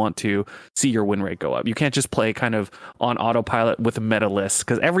do want to see your win rate go up. You can't just play kind of on autopilot with a meta list,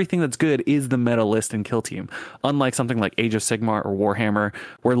 because everything that's good is the meta list in Kill Team. Unlike something like Age of Sigmar or Warhammer,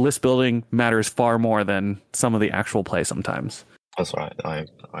 where list building matters far more than some of the actual play sometimes. That's right.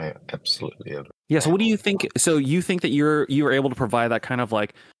 I absolutely agree. Yeah. So what do you think? So you think that you were able to provide that kind of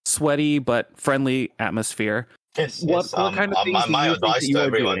like sweaty but friendly atmosphere? Yes. What kind of things my do you think advice that you to are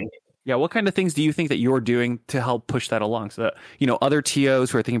everyone. doing? Yeah, what kind of things do you think that you're doing to help push that along, so that, you know, other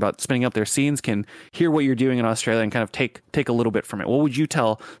TOs who are thinking about spinning up their scenes can hear what you're doing in Australia and kind of take a little bit from it? What would you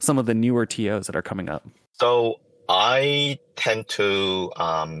tell some of the newer TOs that are coming up? So I tend to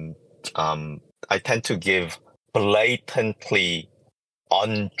give blatantly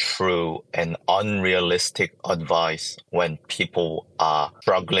untrue and unrealistic advice when people are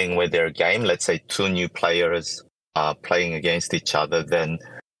struggling with their game. Let's say two new players are playing against each other, then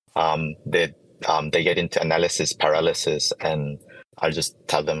they get into analysis paralysis, and I just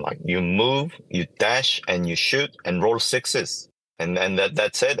tell them, like, you move, you dash, and you shoot and roll sixes, and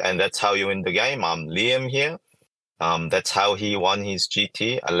that's it, and that's how you win the game. Liam here. That's how he won his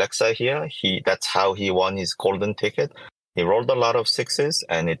GT. Alexa here. That's how he won his golden ticket. He rolled a lot of sixes,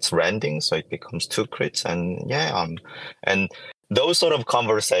 and it's rending, so it becomes 2 crits. And and those sort of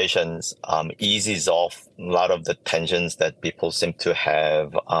conversations eases off a lot of the tensions that people seem to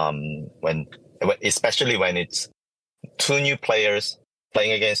have especially when it's 2 new players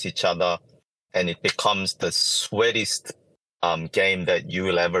playing against each other, and it becomes the sweatiest game that you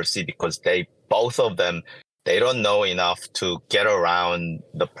will ever see, because both of them don't know enough to get around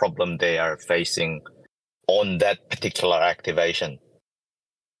the problem they are facing on that particular activation.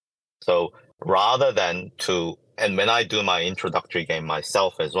 So rather than and when I do my introductory game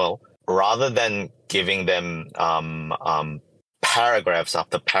myself as well, rather than giving them paragraphs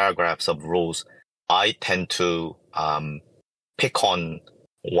after paragraphs of rules, I tend to pick on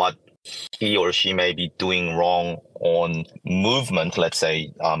what he or she may be doing wrong on movement. Let's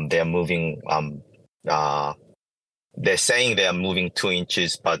say they're moving they're saying they're moving 2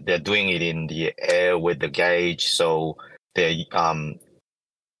 inches, but they're doing it in the air with the gauge. So they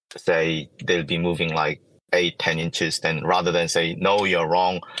say they'll be moving like 8-10 inches. Then rather than say, no, you're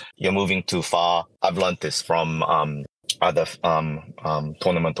wrong, you're moving too far. I've learned this from other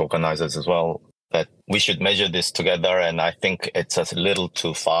tournament organizers as well, that we should measure this together. And I think it's a little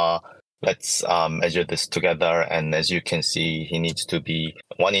too far. Let's measure this together. And as you can see, he needs to be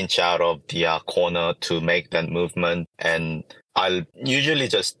 1 inch out of the corner to make that movement. And I'll usually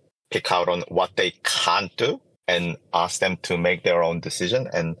just pick out on what they can't do and ask them to make their own decision.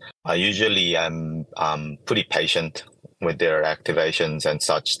 And I usually am pretty patient with their activations and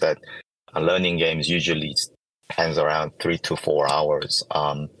such, that learning games usually spans around 3 to 4 hours.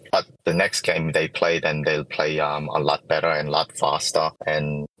 But the next game they play, then they'll play a lot better and a lot faster.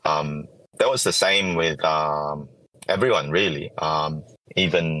 And that was the same with everyone, really.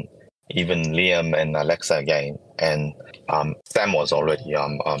 Even Liam and Alexa again. And Sam was already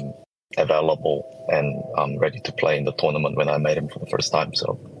available and ready to play in the tournament when I met him for the first time.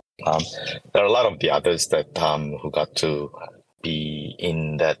 So there are a lot of the others that who got to be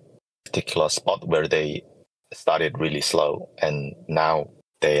in that particular spot where they started really slow, and now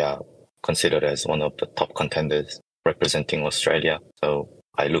they are considered as one of the top contenders representing Australia. So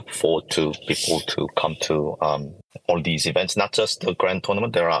I look forward to people to come to all these events, not just the grand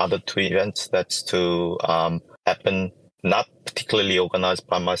tournament. There are other 2 events that's to happen, not particularly organized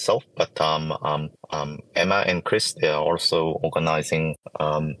by myself, but Emma and Chris, they are also organizing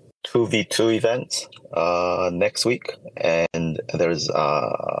 2v2 events next week. And there's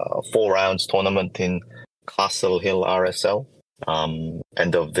a 4 rounds tournament in Castle Hill RSL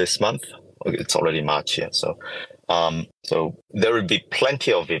end of this month. It's already March here, so there will be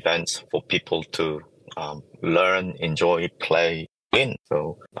plenty of events for people to learn, enjoy, play, win.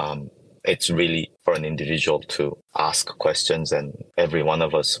 So it's really for an individual to ask questions, and every one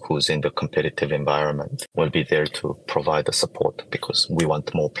of us who's in the competitive environment will be there to provide the support, because we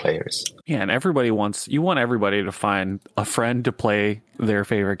want more players. Yeah, and you want everybody to find a friend to play their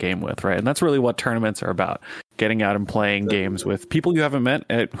favorite game with, right? And that's really what tournaments are about. Getting out and playing games with people you haven't met,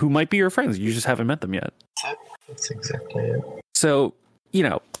 who might be your friends. You just haven't met them yet. That's exactly it. So,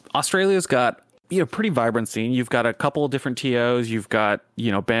 Australia's got pretty vibrant scene. You've got a couple of different TOs. You've got,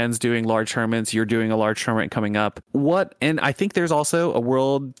 Ben's doing large tournaments. You're doing a large tournament coming up. And I think there's also a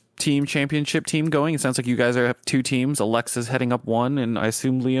world team championship team going. It sounds like you guys have 2 teams. Alexa's heading up one, and I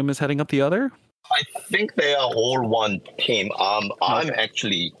assume Liam is heading up the other. I think they are all one team. I'm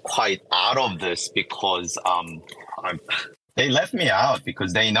actually quite out of this because they left me out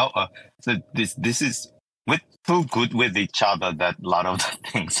because they know so this is we're too good with each other that a lot of the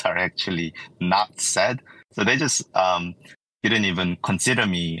things are actually not said. So they just didn't even consider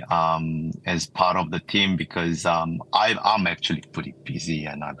me as part of the team because I'm actually pretty busy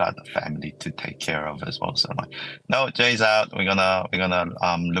and I got a family to take care of as well. So I'm like, no, Jay's out. We're gonna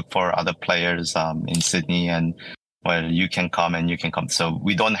look for other players in Sydney, and well, you can come and you can come. So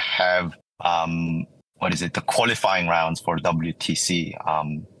we don't have the qualifying rounds for WTC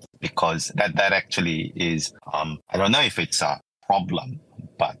because that actually is I don't know if it's a problem,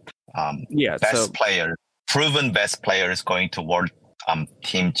 but proven best player is going to World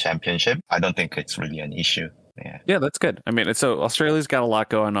Team Championship. I don't think it's really an issue. Yeah, that's good. I mean, so Australia's got a lot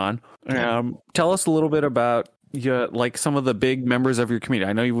going on. Tell us a little bit about like some of the big members of your community.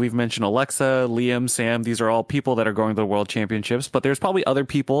 I know we've mentioned Alexa, Liam, Sam. These are all people that are going to the World Championships, but there's probably other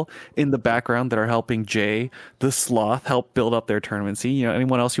people in the background that are helping Jay, the Sloth, help build up their tournament scene. You know,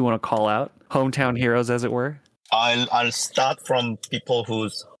 anyone else you want to call out? Hometown heroes, as it were? I'll start from people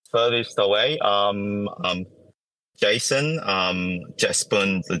who's furthest away. Jason,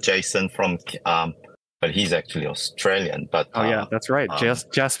 Jason from, but he's actually Australian. But yeah, that's right.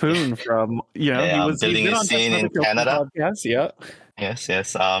 Jaspoon from he was building a scene in Canada. Podcast, yeah. Yes.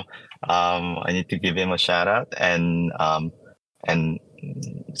 I need to give him a shout out, and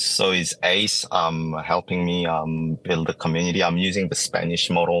so is Ace helping me build the community. I'm using the Spanish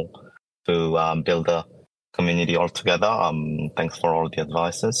model to build a community altogether. Thanks for all the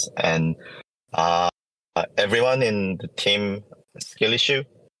advices, and everyone in the team skill issue.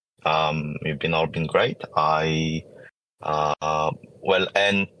 You've all been great.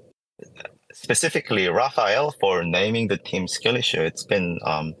 And specifically Raphael for naming the team skill issue. It's been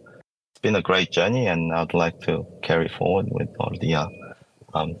a great journey, and I'd like to carry forward with all the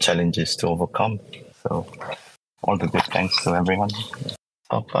challenges to overcome. So all the good thanks to everyone.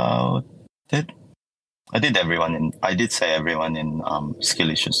 About it. I did say everyone in skill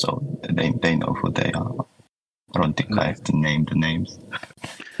issues, so they know who they are. I don't think I have to name the names.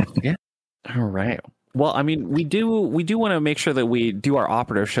 Yeah. All right. Well, I mean, we do want to make sure that we do our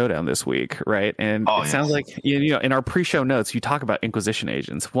operative showdown this week, right? And sounds like in our pre-show notes, you talk about Inquisition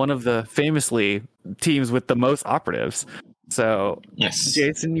agents, one of the famously teams with the most operatives. So, yes,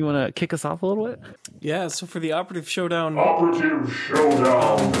 Jason, you want to kick us off a little bit? Yeah. So for the operative showdown,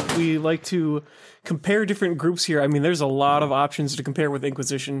 we like to compare different groups here. I mean, there's a lot of options to compare with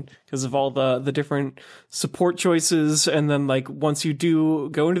Inquisition because of all the different support choices, and then like once you do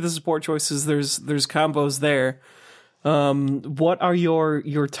go into the support choices, there's combos there. What are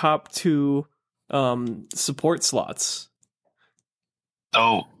your top two support slots?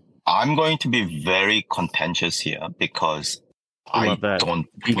 Oh, I'm going to be very contentious here because I don't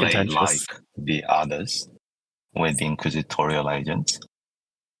play like the others with the inquisitorial agents.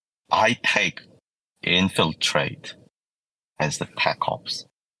 I take infiltrate as the tech ops.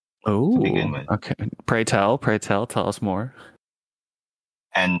 Oh, okay. Pray tell us more.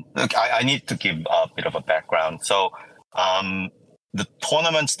 And look, I need to give a bit of a background. So, the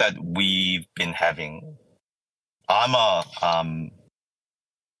tournaments that we've been having, I'm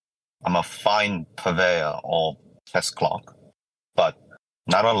a fine purveyor of chess clock, but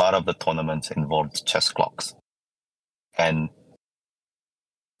not a lot of the tournaments involved chess clocks. And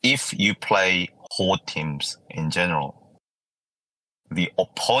if you play horde teams in general, the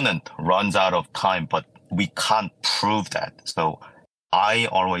opponent runs out of time, but we can't prove that. So I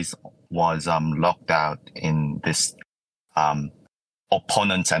always was locked out in this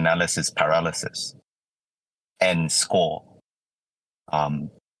opponent's analysis paralysis and score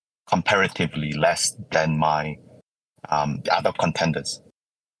comparatively less than my other contenders.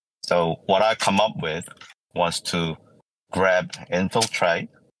 So what I come up with was to grab infiltrate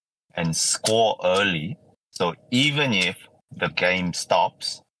and score early. So even if the game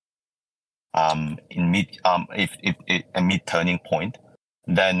stops in a mid turning point,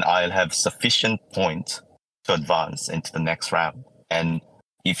 then I'll have sufficient points to advance into the next round. And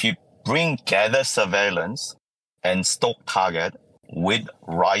if you bring gather surveillance and stalk target with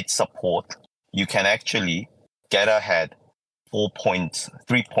right support, you can actually get ahead 4 points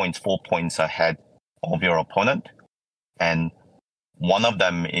ahead of your opponent. And one of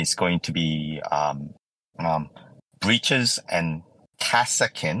them is going to be breaches and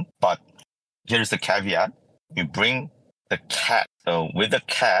Kazakin. But here's the caveat. You bring the cat. So with the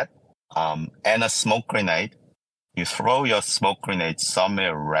cat and a smoke grenade, you throw your smoke grenade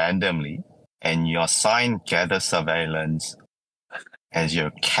somewhere randomly and you assign gather surveillance as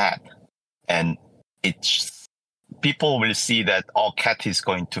your cat. and it's people will see that cat is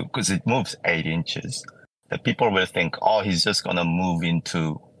going to, because it moves 8 inches, that people will think, he's just going to move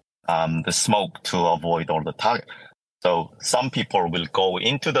into the smoke to avoid all the target. So some people will go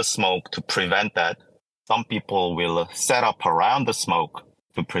into the smoke to prevent that. Some people will set up around the smoke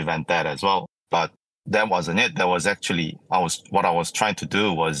to prevent that as well. But that wasn't it. That was actually, what I was trying to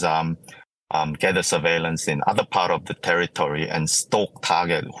do was get a surveillance in other part of the territory and stalk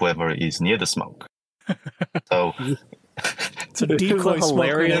target whoever is near the smoke. So it's a decoy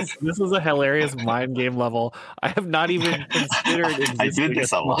hilarious. This is a hilarious mind game level. I have not even considered existing. I did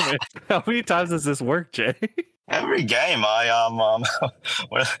this a lot. How many times does this work, Jay? Every game, well,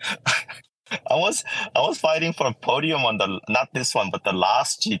 I was fighting for a podium on not this one, but the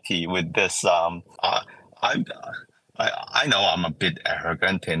last GP with this. I know I'm a bit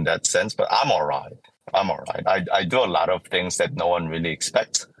arrogant in that sense, but I'm all right. I do a lot of things that no one really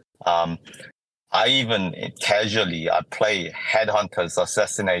expects. I even casually play headhunters,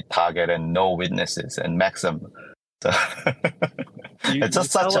 assassinate target, and no witnesses, and maximum. So it's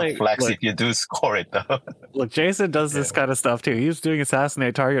just such a flex if you do score it, though. Look, Jason does this kind of stuff too. He was doing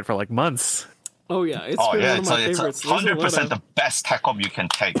assassinate target for like months. Oh yeah, it's been one of my favorites. 100% the best tech up you can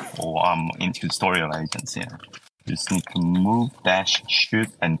take for into tutorial agents. Yeah, you just need to move, dash, shoot,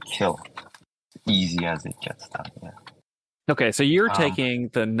 and kill. Easy as it gets done. Yeah. Okay, so you're taking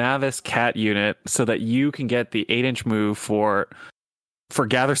the Navis cat unit so that you can get the 8-inch move for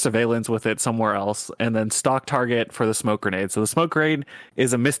gather surveillance with it somewhere else, and then stock target for the smoke grenade. So the smoke grenade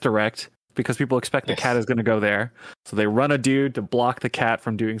is a misdirect because people expect the cat is going to go there. So they run a dude to block the cat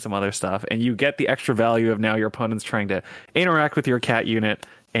from doing some other stuff, and you get the extra value of now your opponent's trying to interact with your cat unit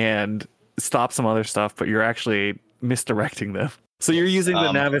and stop some other stuff, but you're actually misdirecting them. So you're using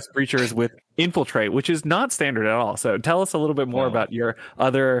the Navis breachers with infiltrate, which is not standard at all. So tell us a little bit more about your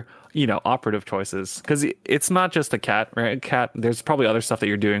other, operative choices, because it's not just a cat, right? Cat. There's probably other stuff that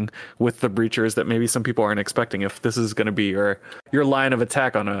you're doing with the breachers that maybe some people aren't expecting. If this is going to be your line of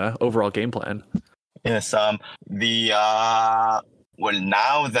attack on an overall game plan. Yes. Well,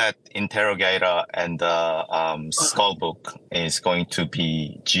 now that Interrogator and Skullbook is going to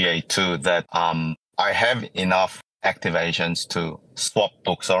be GA2, that I have enough activations to swap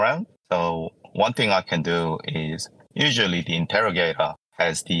books around. So one thing I can do is usually the Interrogator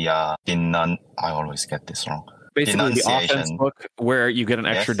has the I always get this wrong. Basically the offense book where you get an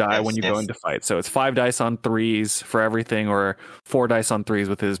extra die when you go into fight. So it's 5 dice on 3s for everything, or 4 dice on 3s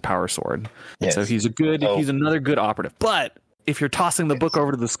with his power sword. Yes. So he's another good operative. But if you're tossing the book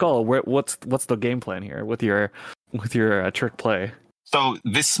over to the skull, what's the game plan here with your trick play? So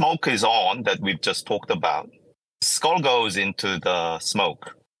this smoke is on that we've just talked about. Skull goes into the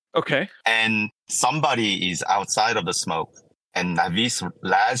smoke. Okay. And somebody is outside of the smoke. And Navis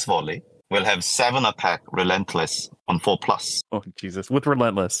Las Volley will have 7 attack relentless on 4+. Oh, Jesus. With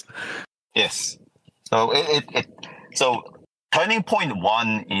relentless. Yes. So so turning point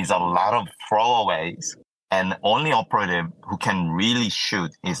 1 is a lot of throwaways. And only operative who can really shoot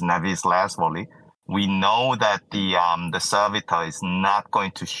is Navis Las Volley. We know that the servitor is not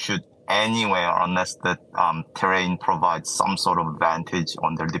going to shoot anywhere unless the terrain provides some sort of advantage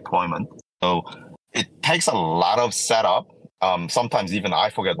on their deployment. So it takes a lot of setup. Sometimes even I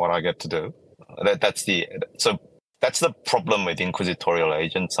forget what I get to do. That's the problem with inquisitorial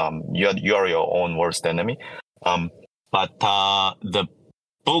agents. You're your own worst enemy. But the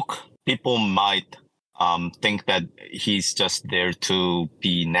book, people might think that he's just there to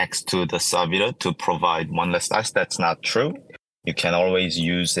be next to the servitor to provide 1 less dice. That's not true. You can always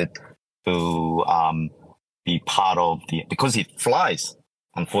use it to be part of because it flies.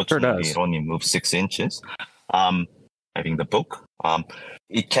 Unfortunately, it only moves 6 inches. Having the book,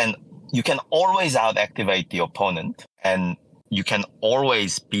 you can always out activate the opponent, and you can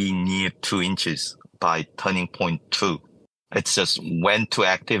always be near 2 inches by turning point 2. It's just when to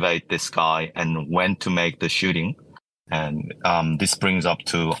activate this guy and when to make the shooting. And this brings up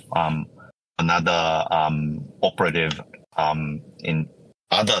to another operative in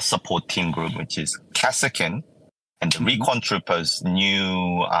other support team group, which is Kassakin, and the Recon Trooper's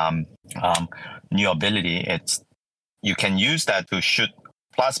new ability. You can use that to shoot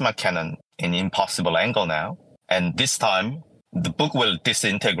plasma cannon in impossible angle now, and this time the book will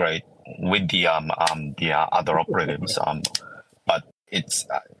disintegrate with the other operatives. But its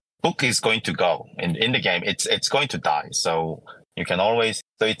book is going to go in the game. It's going to die. So you can always.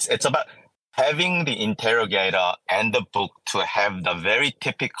 So it's about having the Interrogator and the book to have the very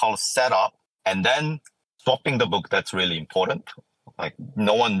typical setup, and then swapping the book. That's really important. Like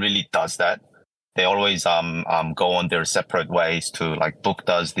no one really does that. they always go on their separate ways to, like, Book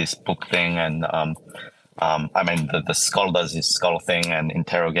does this Book thing, and the Skull does his Skull thing, and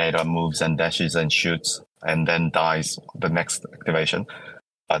Interrogator moves and dashes and shoots and then dies the next activation.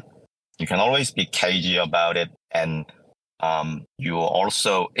 But you can always be cagey about it, and you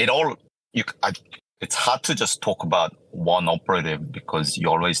also it's hard to just talk about one operative because you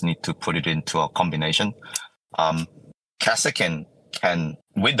always need to put it into a combination. Kassakin can,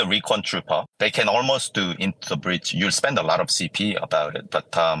 with the Recon Trooper, they can almost do into the breach. You'll spend a lot of CP about it,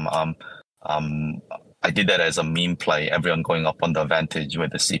 but I did that as a meme play. Everyone going up on the Vantage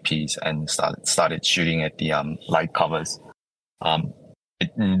with the CPs and started shooting at the light covers.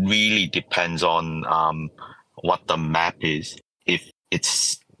 It really depends on what the map is. If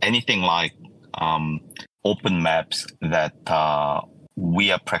it's anything like open maps that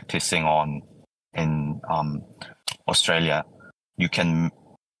we are practicing on in Australia, you can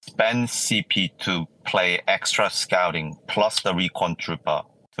spend CP to play extra scouting plus the Recon Trooper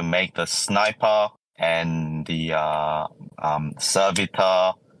to make the sniper and the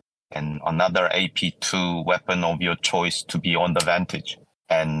servitor and another AP2 weapon of your choice to be on the Vantage.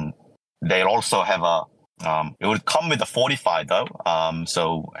 And they'll also have it would come with a fortified though.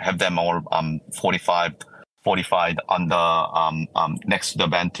 So have them all fortified on the next to the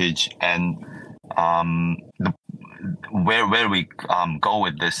Vantage. And where we go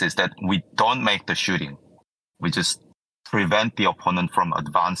with this is that we don't make the shooting. We just prevent the opponent from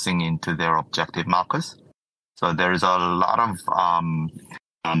advancing into their objective markers. So there is a lot of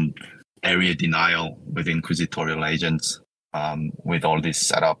area denial with inquisitorial agents with all this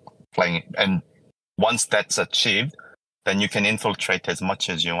setup playing. And once that's achieved, then you can infiltrate as much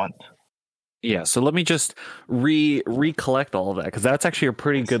as you want. Yeah, so let me just recollect all of that, because that's actually a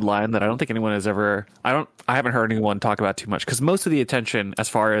pretty good line that I don't think anyone has ever... I haven't heard anyone talk about too much, because most of the attention, as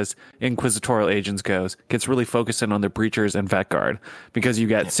far as inquisitorial agents goes, gets really focused in on the Breachers and Vet Guard, because you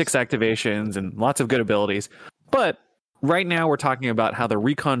get 6 activations and lots of good abilities. But right now we're talking about how the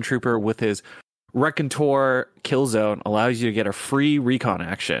Recon Trooper with his Recontour kill zone allows you to get a free recon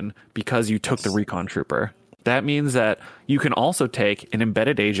action because you took the Recon Trooper. That means that you can also take an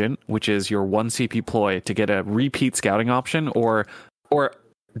embedded agent, which is your 1 CP ploy, to get a repeat scouting option, or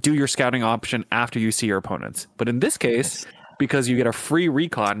do your scouting option after you see your opponents. But in this case, because you get a free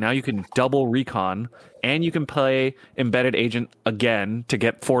recon, now you can double recon, and you can play embedded agent again to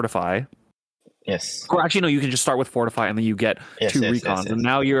get fortify. Yes. Or actually, no, you can just start with fortify, and then you get 2 recons. And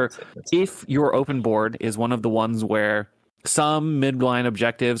now if your open board is one of the ones where some midline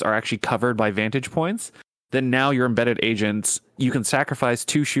objectives are actually covered by vantage points, then now your embedded agents, you can sacrifice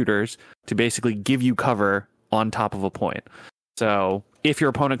 2 shooters to basically give you cover on top of a point. So if your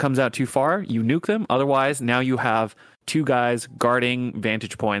opponent comes out too far, you nuke them. Otherwise, now you have 2 guys guarding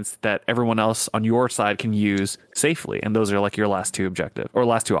vantage points that everyone else on your side can use safely. And those are like your last 2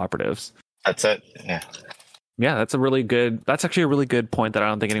 operatives. That's it. Yeah. Yeah, that's actually a really good point that I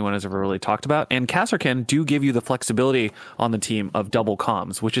don't think anyone has ever really talked about. And Kassakin do give you the flexibility on the team of double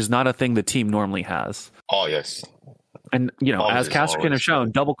comms, which is not a thing the team normally has. Oh, yes. And, as Kassakin has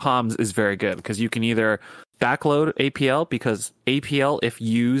shown, double comms is very good because you can either backload APL, because APL, if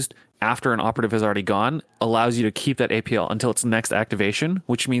used after an operative has already gone, allows you to keep that APL until its next activation,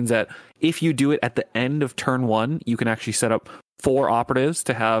 which means that if you do it at the end of turn 1, you can actually set up 4 operatives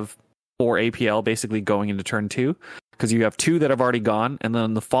to have 4 APL basically going into turn 2, because you have 2 that have already gone, and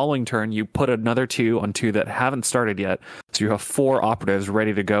then the following turn you put another 2 on 2 that haven't started yet, so you have 4 operatives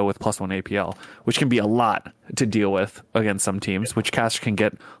ready to go with +1 APL, which can be a lot to deal with against some teams, which Caster can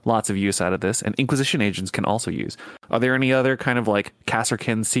get lots of use out of this, and Inquisition agents can also use. Are there any other kind of like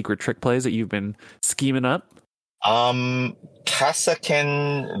Kassakin secret trick plays that you've been scheming up? Kassakin,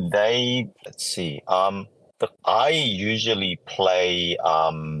 let's see. I usually play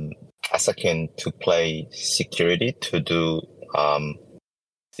Kassakin to play security, to do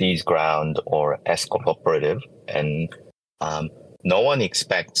seize ground or escort operative, and no one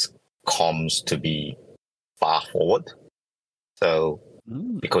expects comms to be far forward. So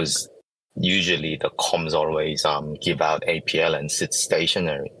because usually the comms always give out APL and sit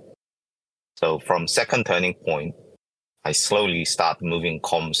stationary. So from second turning point, I slowly start moving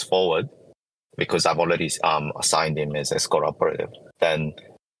comms forward because I've already assigned him as escort operative. Then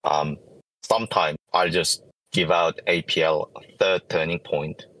sometimes I'll just give out APL third turning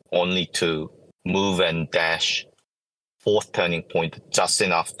point only to move and dash fourth turning point just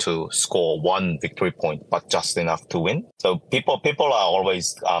enough to score 1 victory point, but just enough to win. So people are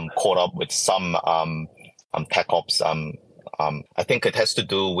always caught up with some tech ops I think it has to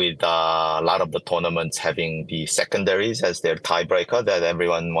do with a lot of the tournaments having the secondaries as their tiebreaker, that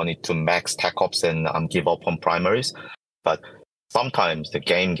everyone wanted to max tech ops and give up on primaries. But sometimes the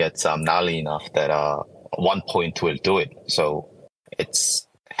game gets gnarly enough that 1 point will do it. So it's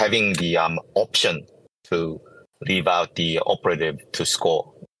having the option to leave out the operative to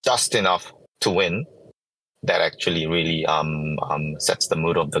score just enough to win, that actually really sets the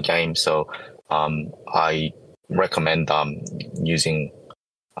mood of the game. So I recommend using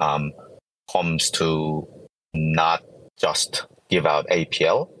comms to not just give out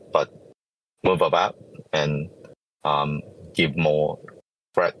APL, but move about and give more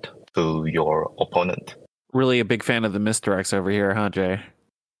threat to your opponent. Really a big fan of the misdirects over here, huh, Jay?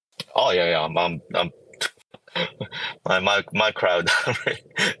 Oh yeah. My crowd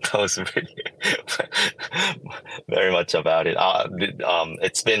knows really very much about it.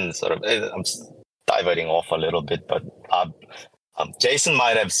 It's been sort of, I'm diverting off a little bit, but Jason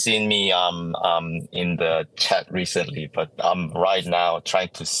might have seen me in the chat recently, but I'm right now trying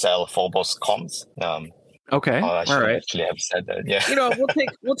to sell Phobos comms. Okay, I should all right. actually have said that. Yeah,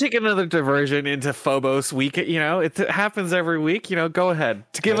 We'll take another diversion into Phobos week. It happens every week. Go ahead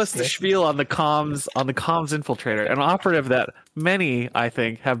to give us the spiel on the comms infiltrator, an operative that many, I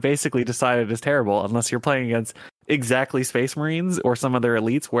think, have basically decided is terrible unless you're playing against exactly Space Marines or some other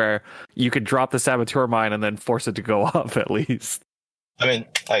elites where you could drop the saboteur mine and then force it to go off at least. I mean,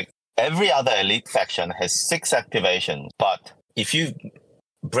 like every other elite faction has 6 activations, but if you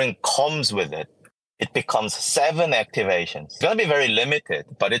bring comms with it, it becomes 7 activations. It's going to be very limited,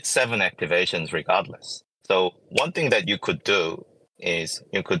 but it's 7 activations regardless. So one thing that you could do is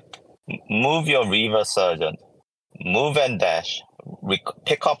you could move your Reaver Surgeon, move and dash,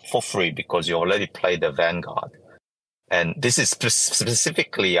 pick up for free because you already played the Vanguard. And this is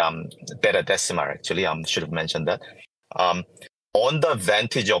specifically Beta Decima, actually. should have mentioned that. On the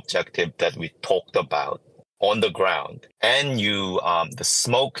Vantage objective that we talked about, on the ground, and you the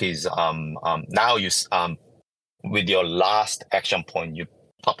smoke is now you with your last action point you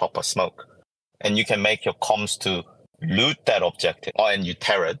pop up a smoke, and you can make your comms to loot that objective. And you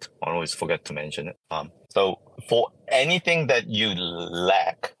tear it. I always forget to mention it. So for anything that you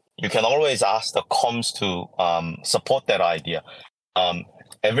lack, you can always ask the comms to support that idea.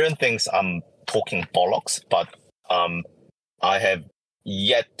 Everyone thinks I'm talking bollocks, but I have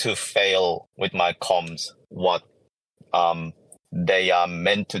yet to fail with my comms what they are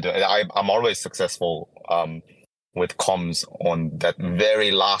meant to do. I'm always successful with comms on that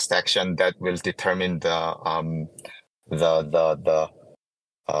very last action that will determine the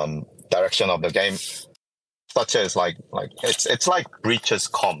direction of the game. Such as like it's like breaches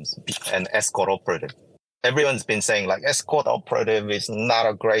comms and escort operative. Everyone's been saying like escort operative is not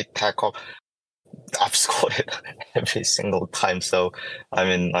a great tackle. I've scored it every single time. So I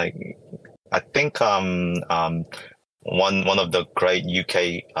mean, like I think one of the great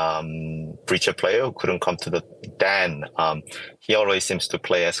UK breacher player who couldn't come to the Dan, he always seems to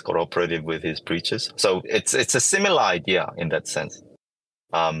play escort operative with his breaches. So it's a similar idea in that sense.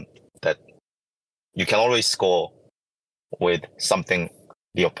 That you can always score with something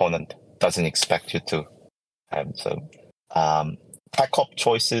the opponent doesn't expect you to have. So pack up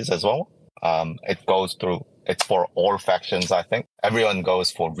choices as well. It's for all factions, I think. Everyone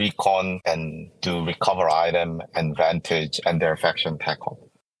goes for recon and do recover item and vantage and their faction pack up.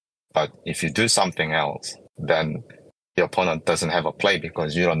 But if you do something else, then the opponent doesn't have a play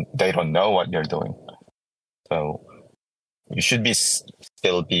because they don't know what you're doing. So you should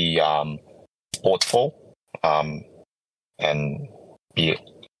still be thoughtful and be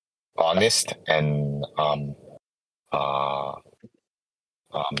honest and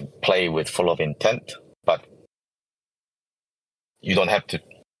play with full of intent, but you don't have to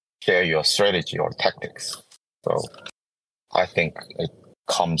share your strategy or tactics. So I think it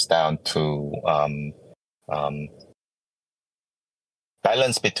comes down to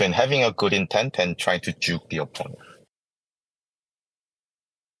balance between having a good intent and trying to juke the opponent.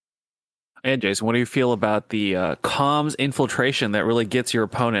 And Jason, what do you feel about the comms infiltration that really gets your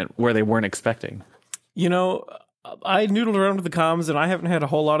opponent where they weren't expecting? I noodled around with the comms and I haven't had a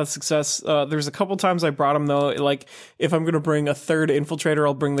whole lot of success. There's a couple times I brought them though. Like if I'm going to bring a third infiltrator,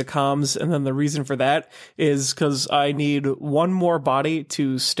 I'll bring the comms. And then the reason for that is because I need one more body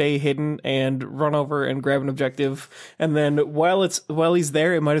to stay hidden and run over and grab an objective. And then while he's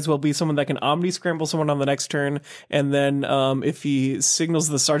there, it might as well be someone that can omni scramble someone on the next turn. And then if he signals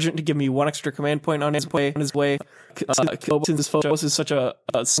the sergeant to give me 1 extra command point on his way, since Phobos is such a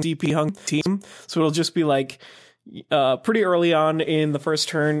CP hung team, so it'll just be like, pretty early on in the first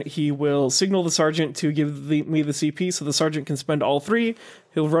turn, he will signal the sergeant to give me the CP, so the sergeant can spend all 3.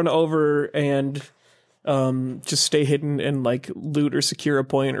 He'll run over and just stay hidden and like loot or secure a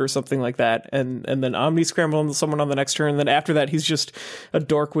point or something like that, and then Omni scramble on someone on the next turn. And then after that, he's just a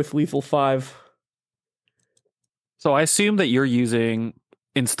dork with lethal 5. So I assume that you're using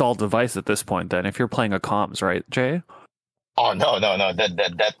installed device at this point. Then, if you're playing a comms, right, Jay? Oh no!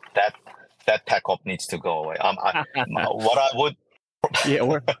 That tech op needs to go away. What I would. Yeah,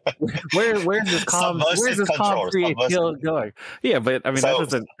 where's this comms? Where's this comms create going? Yeah, but I mean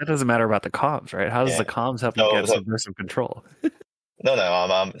that doesn't matter about the comms, right? How does the comms help you get subversive control?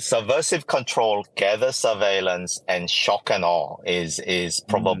 No. Subversive control, gather surveillance, and shock and awe is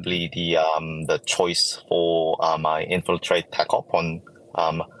probably the choice for my infiltrate tech op on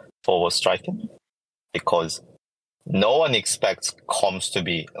forward striking, because no one expects comms to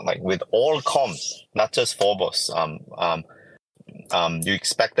be like, with all comms, not just Phobos. You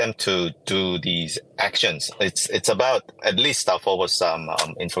expect them to do these actions. It's about, at least our Phobos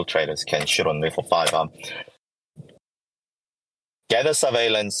infiltrators can shoot on level 5. Gather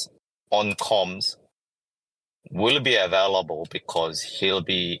surveillance on comms will be available because he'll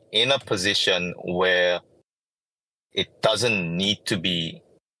be in a position where it doesn't need to be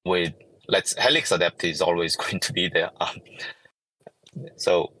with, Helix Adept is always going to be there.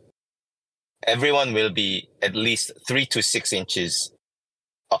 So everyone will be at least 3 to 6 inches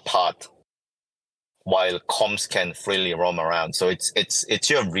apart while comms can freely roam around. So it's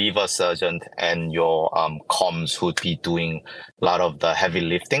your Reaver Sergeant and your comms who'd be doing a lot of the heavy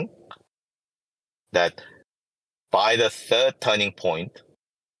lifting. That by the 3rd turning point,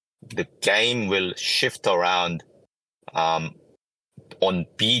 the game will shift around on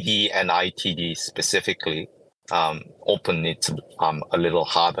BD and ITD specifically. Open it's a little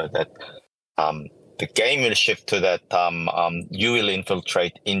harder. That the game will shift to that you will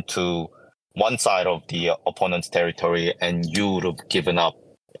infiltrate into one side of the opponent's territory, and you would have given up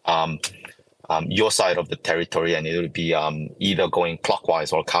your side of the territory, and it will be either going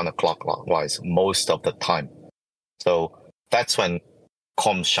clockwise or counterclockwise most of the time. So that's when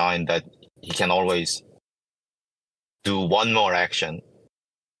comms shine, that he can always do one more action,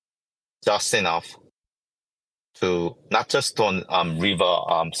 just enough to not just on Reaver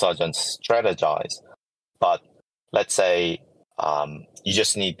Sergeant strategize, but let's say you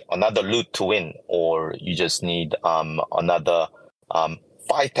just need another loot to win, or you just need another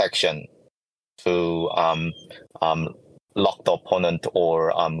fight action to lock the opponent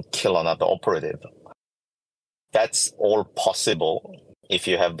or kill another operative. That's all possible if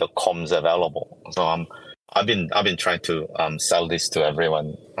you have the comms available. So I've been trying to sell this to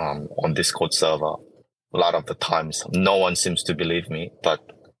everyone on Discord server. A lot of the times, no one seems to believe me, but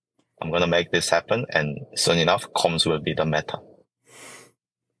I'm going to make this happen, and soon enough, comms will be the meta.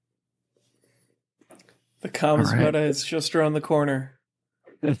 The comms meta is just around the corner.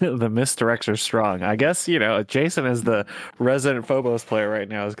 The misdirects are strong. I guess, Jason, as the resident Phobos player right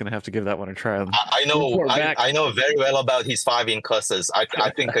now, is going to have to give that one a try. I know very well about his 5 incurses. I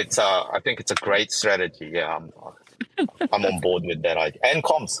think it's a great strategy. Yeah, I'm on board with that idea. And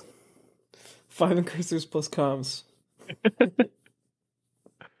comms. 5 incursors plus comms.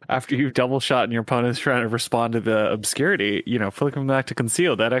 After you've double shot and your opponent's trying to respond to the obscurity, flick them back to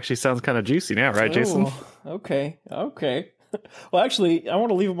conceal. That actually sounds kind of juicy now, right, Jason? Okay. Well, actually, I want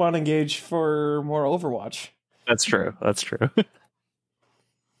to leave them on engage for more Overwatch. That's true.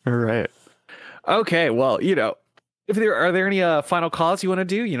 All right. Okay, well, are there any final calls you want to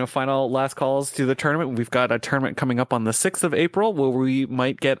do? Final last calls to the tournament. We've got a tournament coming up on the 6th of April where we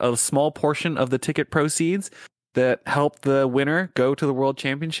might get a small portion of the ticket proceeds that help the winner go to the World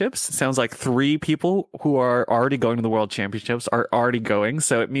Championships. It sounds like 3 people who are already going to the World Championships are already going.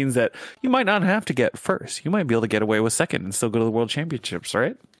 So it means that you might not have to get first. You might be able to get away with second and still go to the World Championships,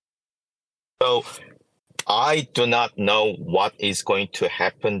 right? So I do not know what is going to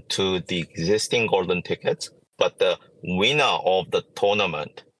happen to the existing golden tickets, but the winner of the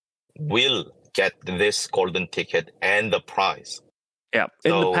tournament will get this golden ticket and the prize. Yeah,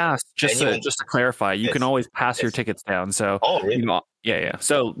 in the past, just to clarify, you can always pass your tickets down. So, really? Yeah.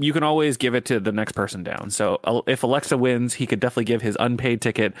 So you can always give it to the next person down. So if Alexa wins, he could definitely give his unpaid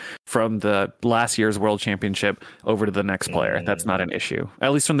ticket from the last year's World Championship over to the next player. That's not an issue,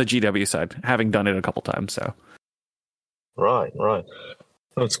 at least from the GW side, having done it a couple times. So, right.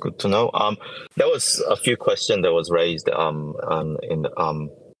 That's good to know. There was a few questions that was raised in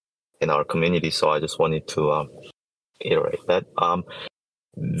our community, so I just wanted to iterate that.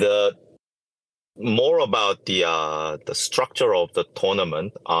 The more about the structure of the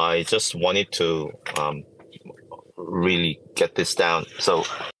tournament, I just wanted to really get this down. So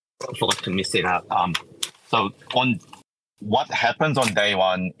I forgot to miss it out. So on what happens on day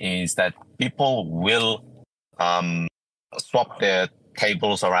one is that people will swap their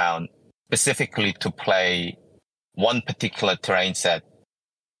tables around specifically to play one particular terrain set,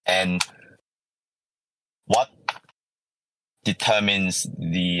 and what determines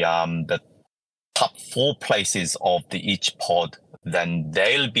the top 4 places of each pod, then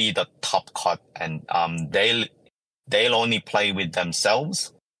they'll be the top cut, and they'll only play with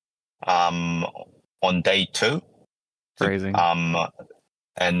themselves on day 2. Crazy.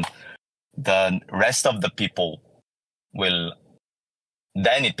 And the rest of the people will,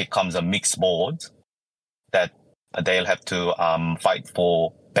 then it becomes a mixed board that they'll have to fight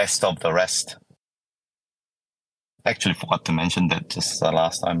for best of the rest. Actually forgot to mention that just the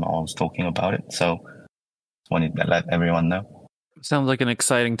last time I was talking about it, so just wanted to let everyone know. Sounds like an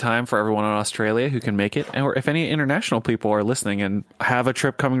exciting time for everyone in Australia who can make it, or if any international people are listening and have a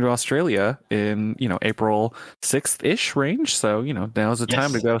trip coming to Australia in, April 6th-ish range. So, now's the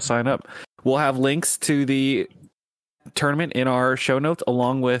time to go sign up. We'll have links to the tournament in our show notes,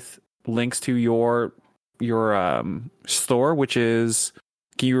 along with links to your store, which is,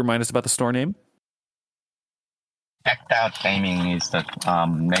 can you remind us about the store name? Decked Out Gaming is the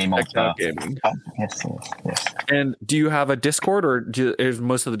name Decked of Out the Gaming. Yes. And do you have a Discord, or is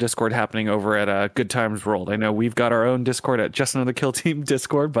most of the Discord happening over at Good Times World? I know we've got our own Discord at Just Another Kill Team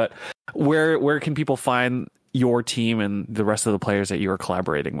Discord, but where can people find your team and the rest of the players that you are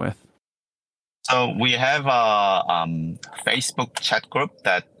collaborating with? So we have a Facebook chat group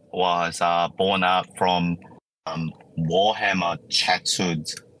that was born out from Warhammer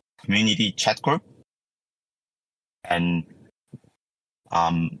Chatsu's community chat group. And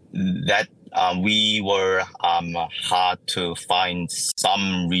that we were hard to find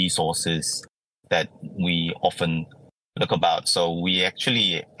some resources that we often look about. So we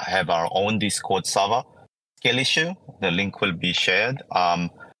actually have our own Discord server, Skill Issue. The link will be shared. And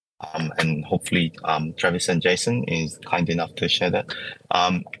hopefully Travis and Jason is kind enough to share that.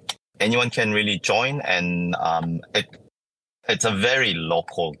 Anyone can really join, and it's a very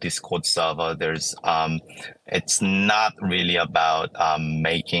local Discord server. There's it's not really about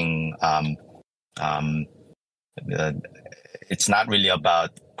making it's not really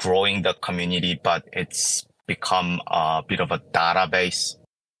about growing the community, but it's become a bit of a database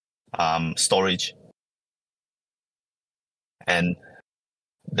storage. And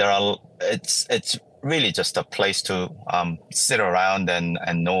it's really just a place to sit around and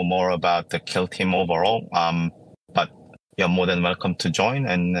know more about the Kill Team overall. But you're more than welcome to join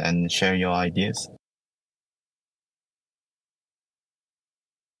and share your ideas.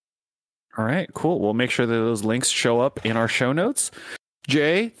 All right, cool. We'll make sure that those links show up in our show notes.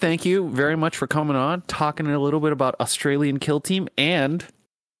 Jay, thank you very much for coming on, talking a little bit about Australian Kill Team and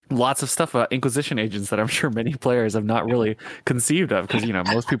lots of stuff about Inquisition agents that I'm sure many players have not really conceived of, because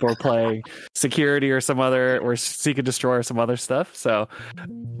most people are playing security or seek and destroy or some other stuff. So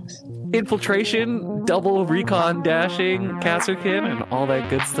infiltration, double recon dashing, Kasserkin, and all that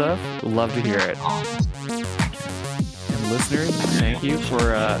good stuff. Love to hear it. And listeners, thank you for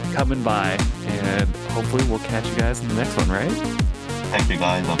coming by, and hopefully we'll catch you guys in the next one, right? Thank you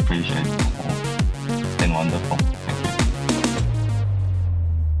guys, I appreciate it. It's been wonderful.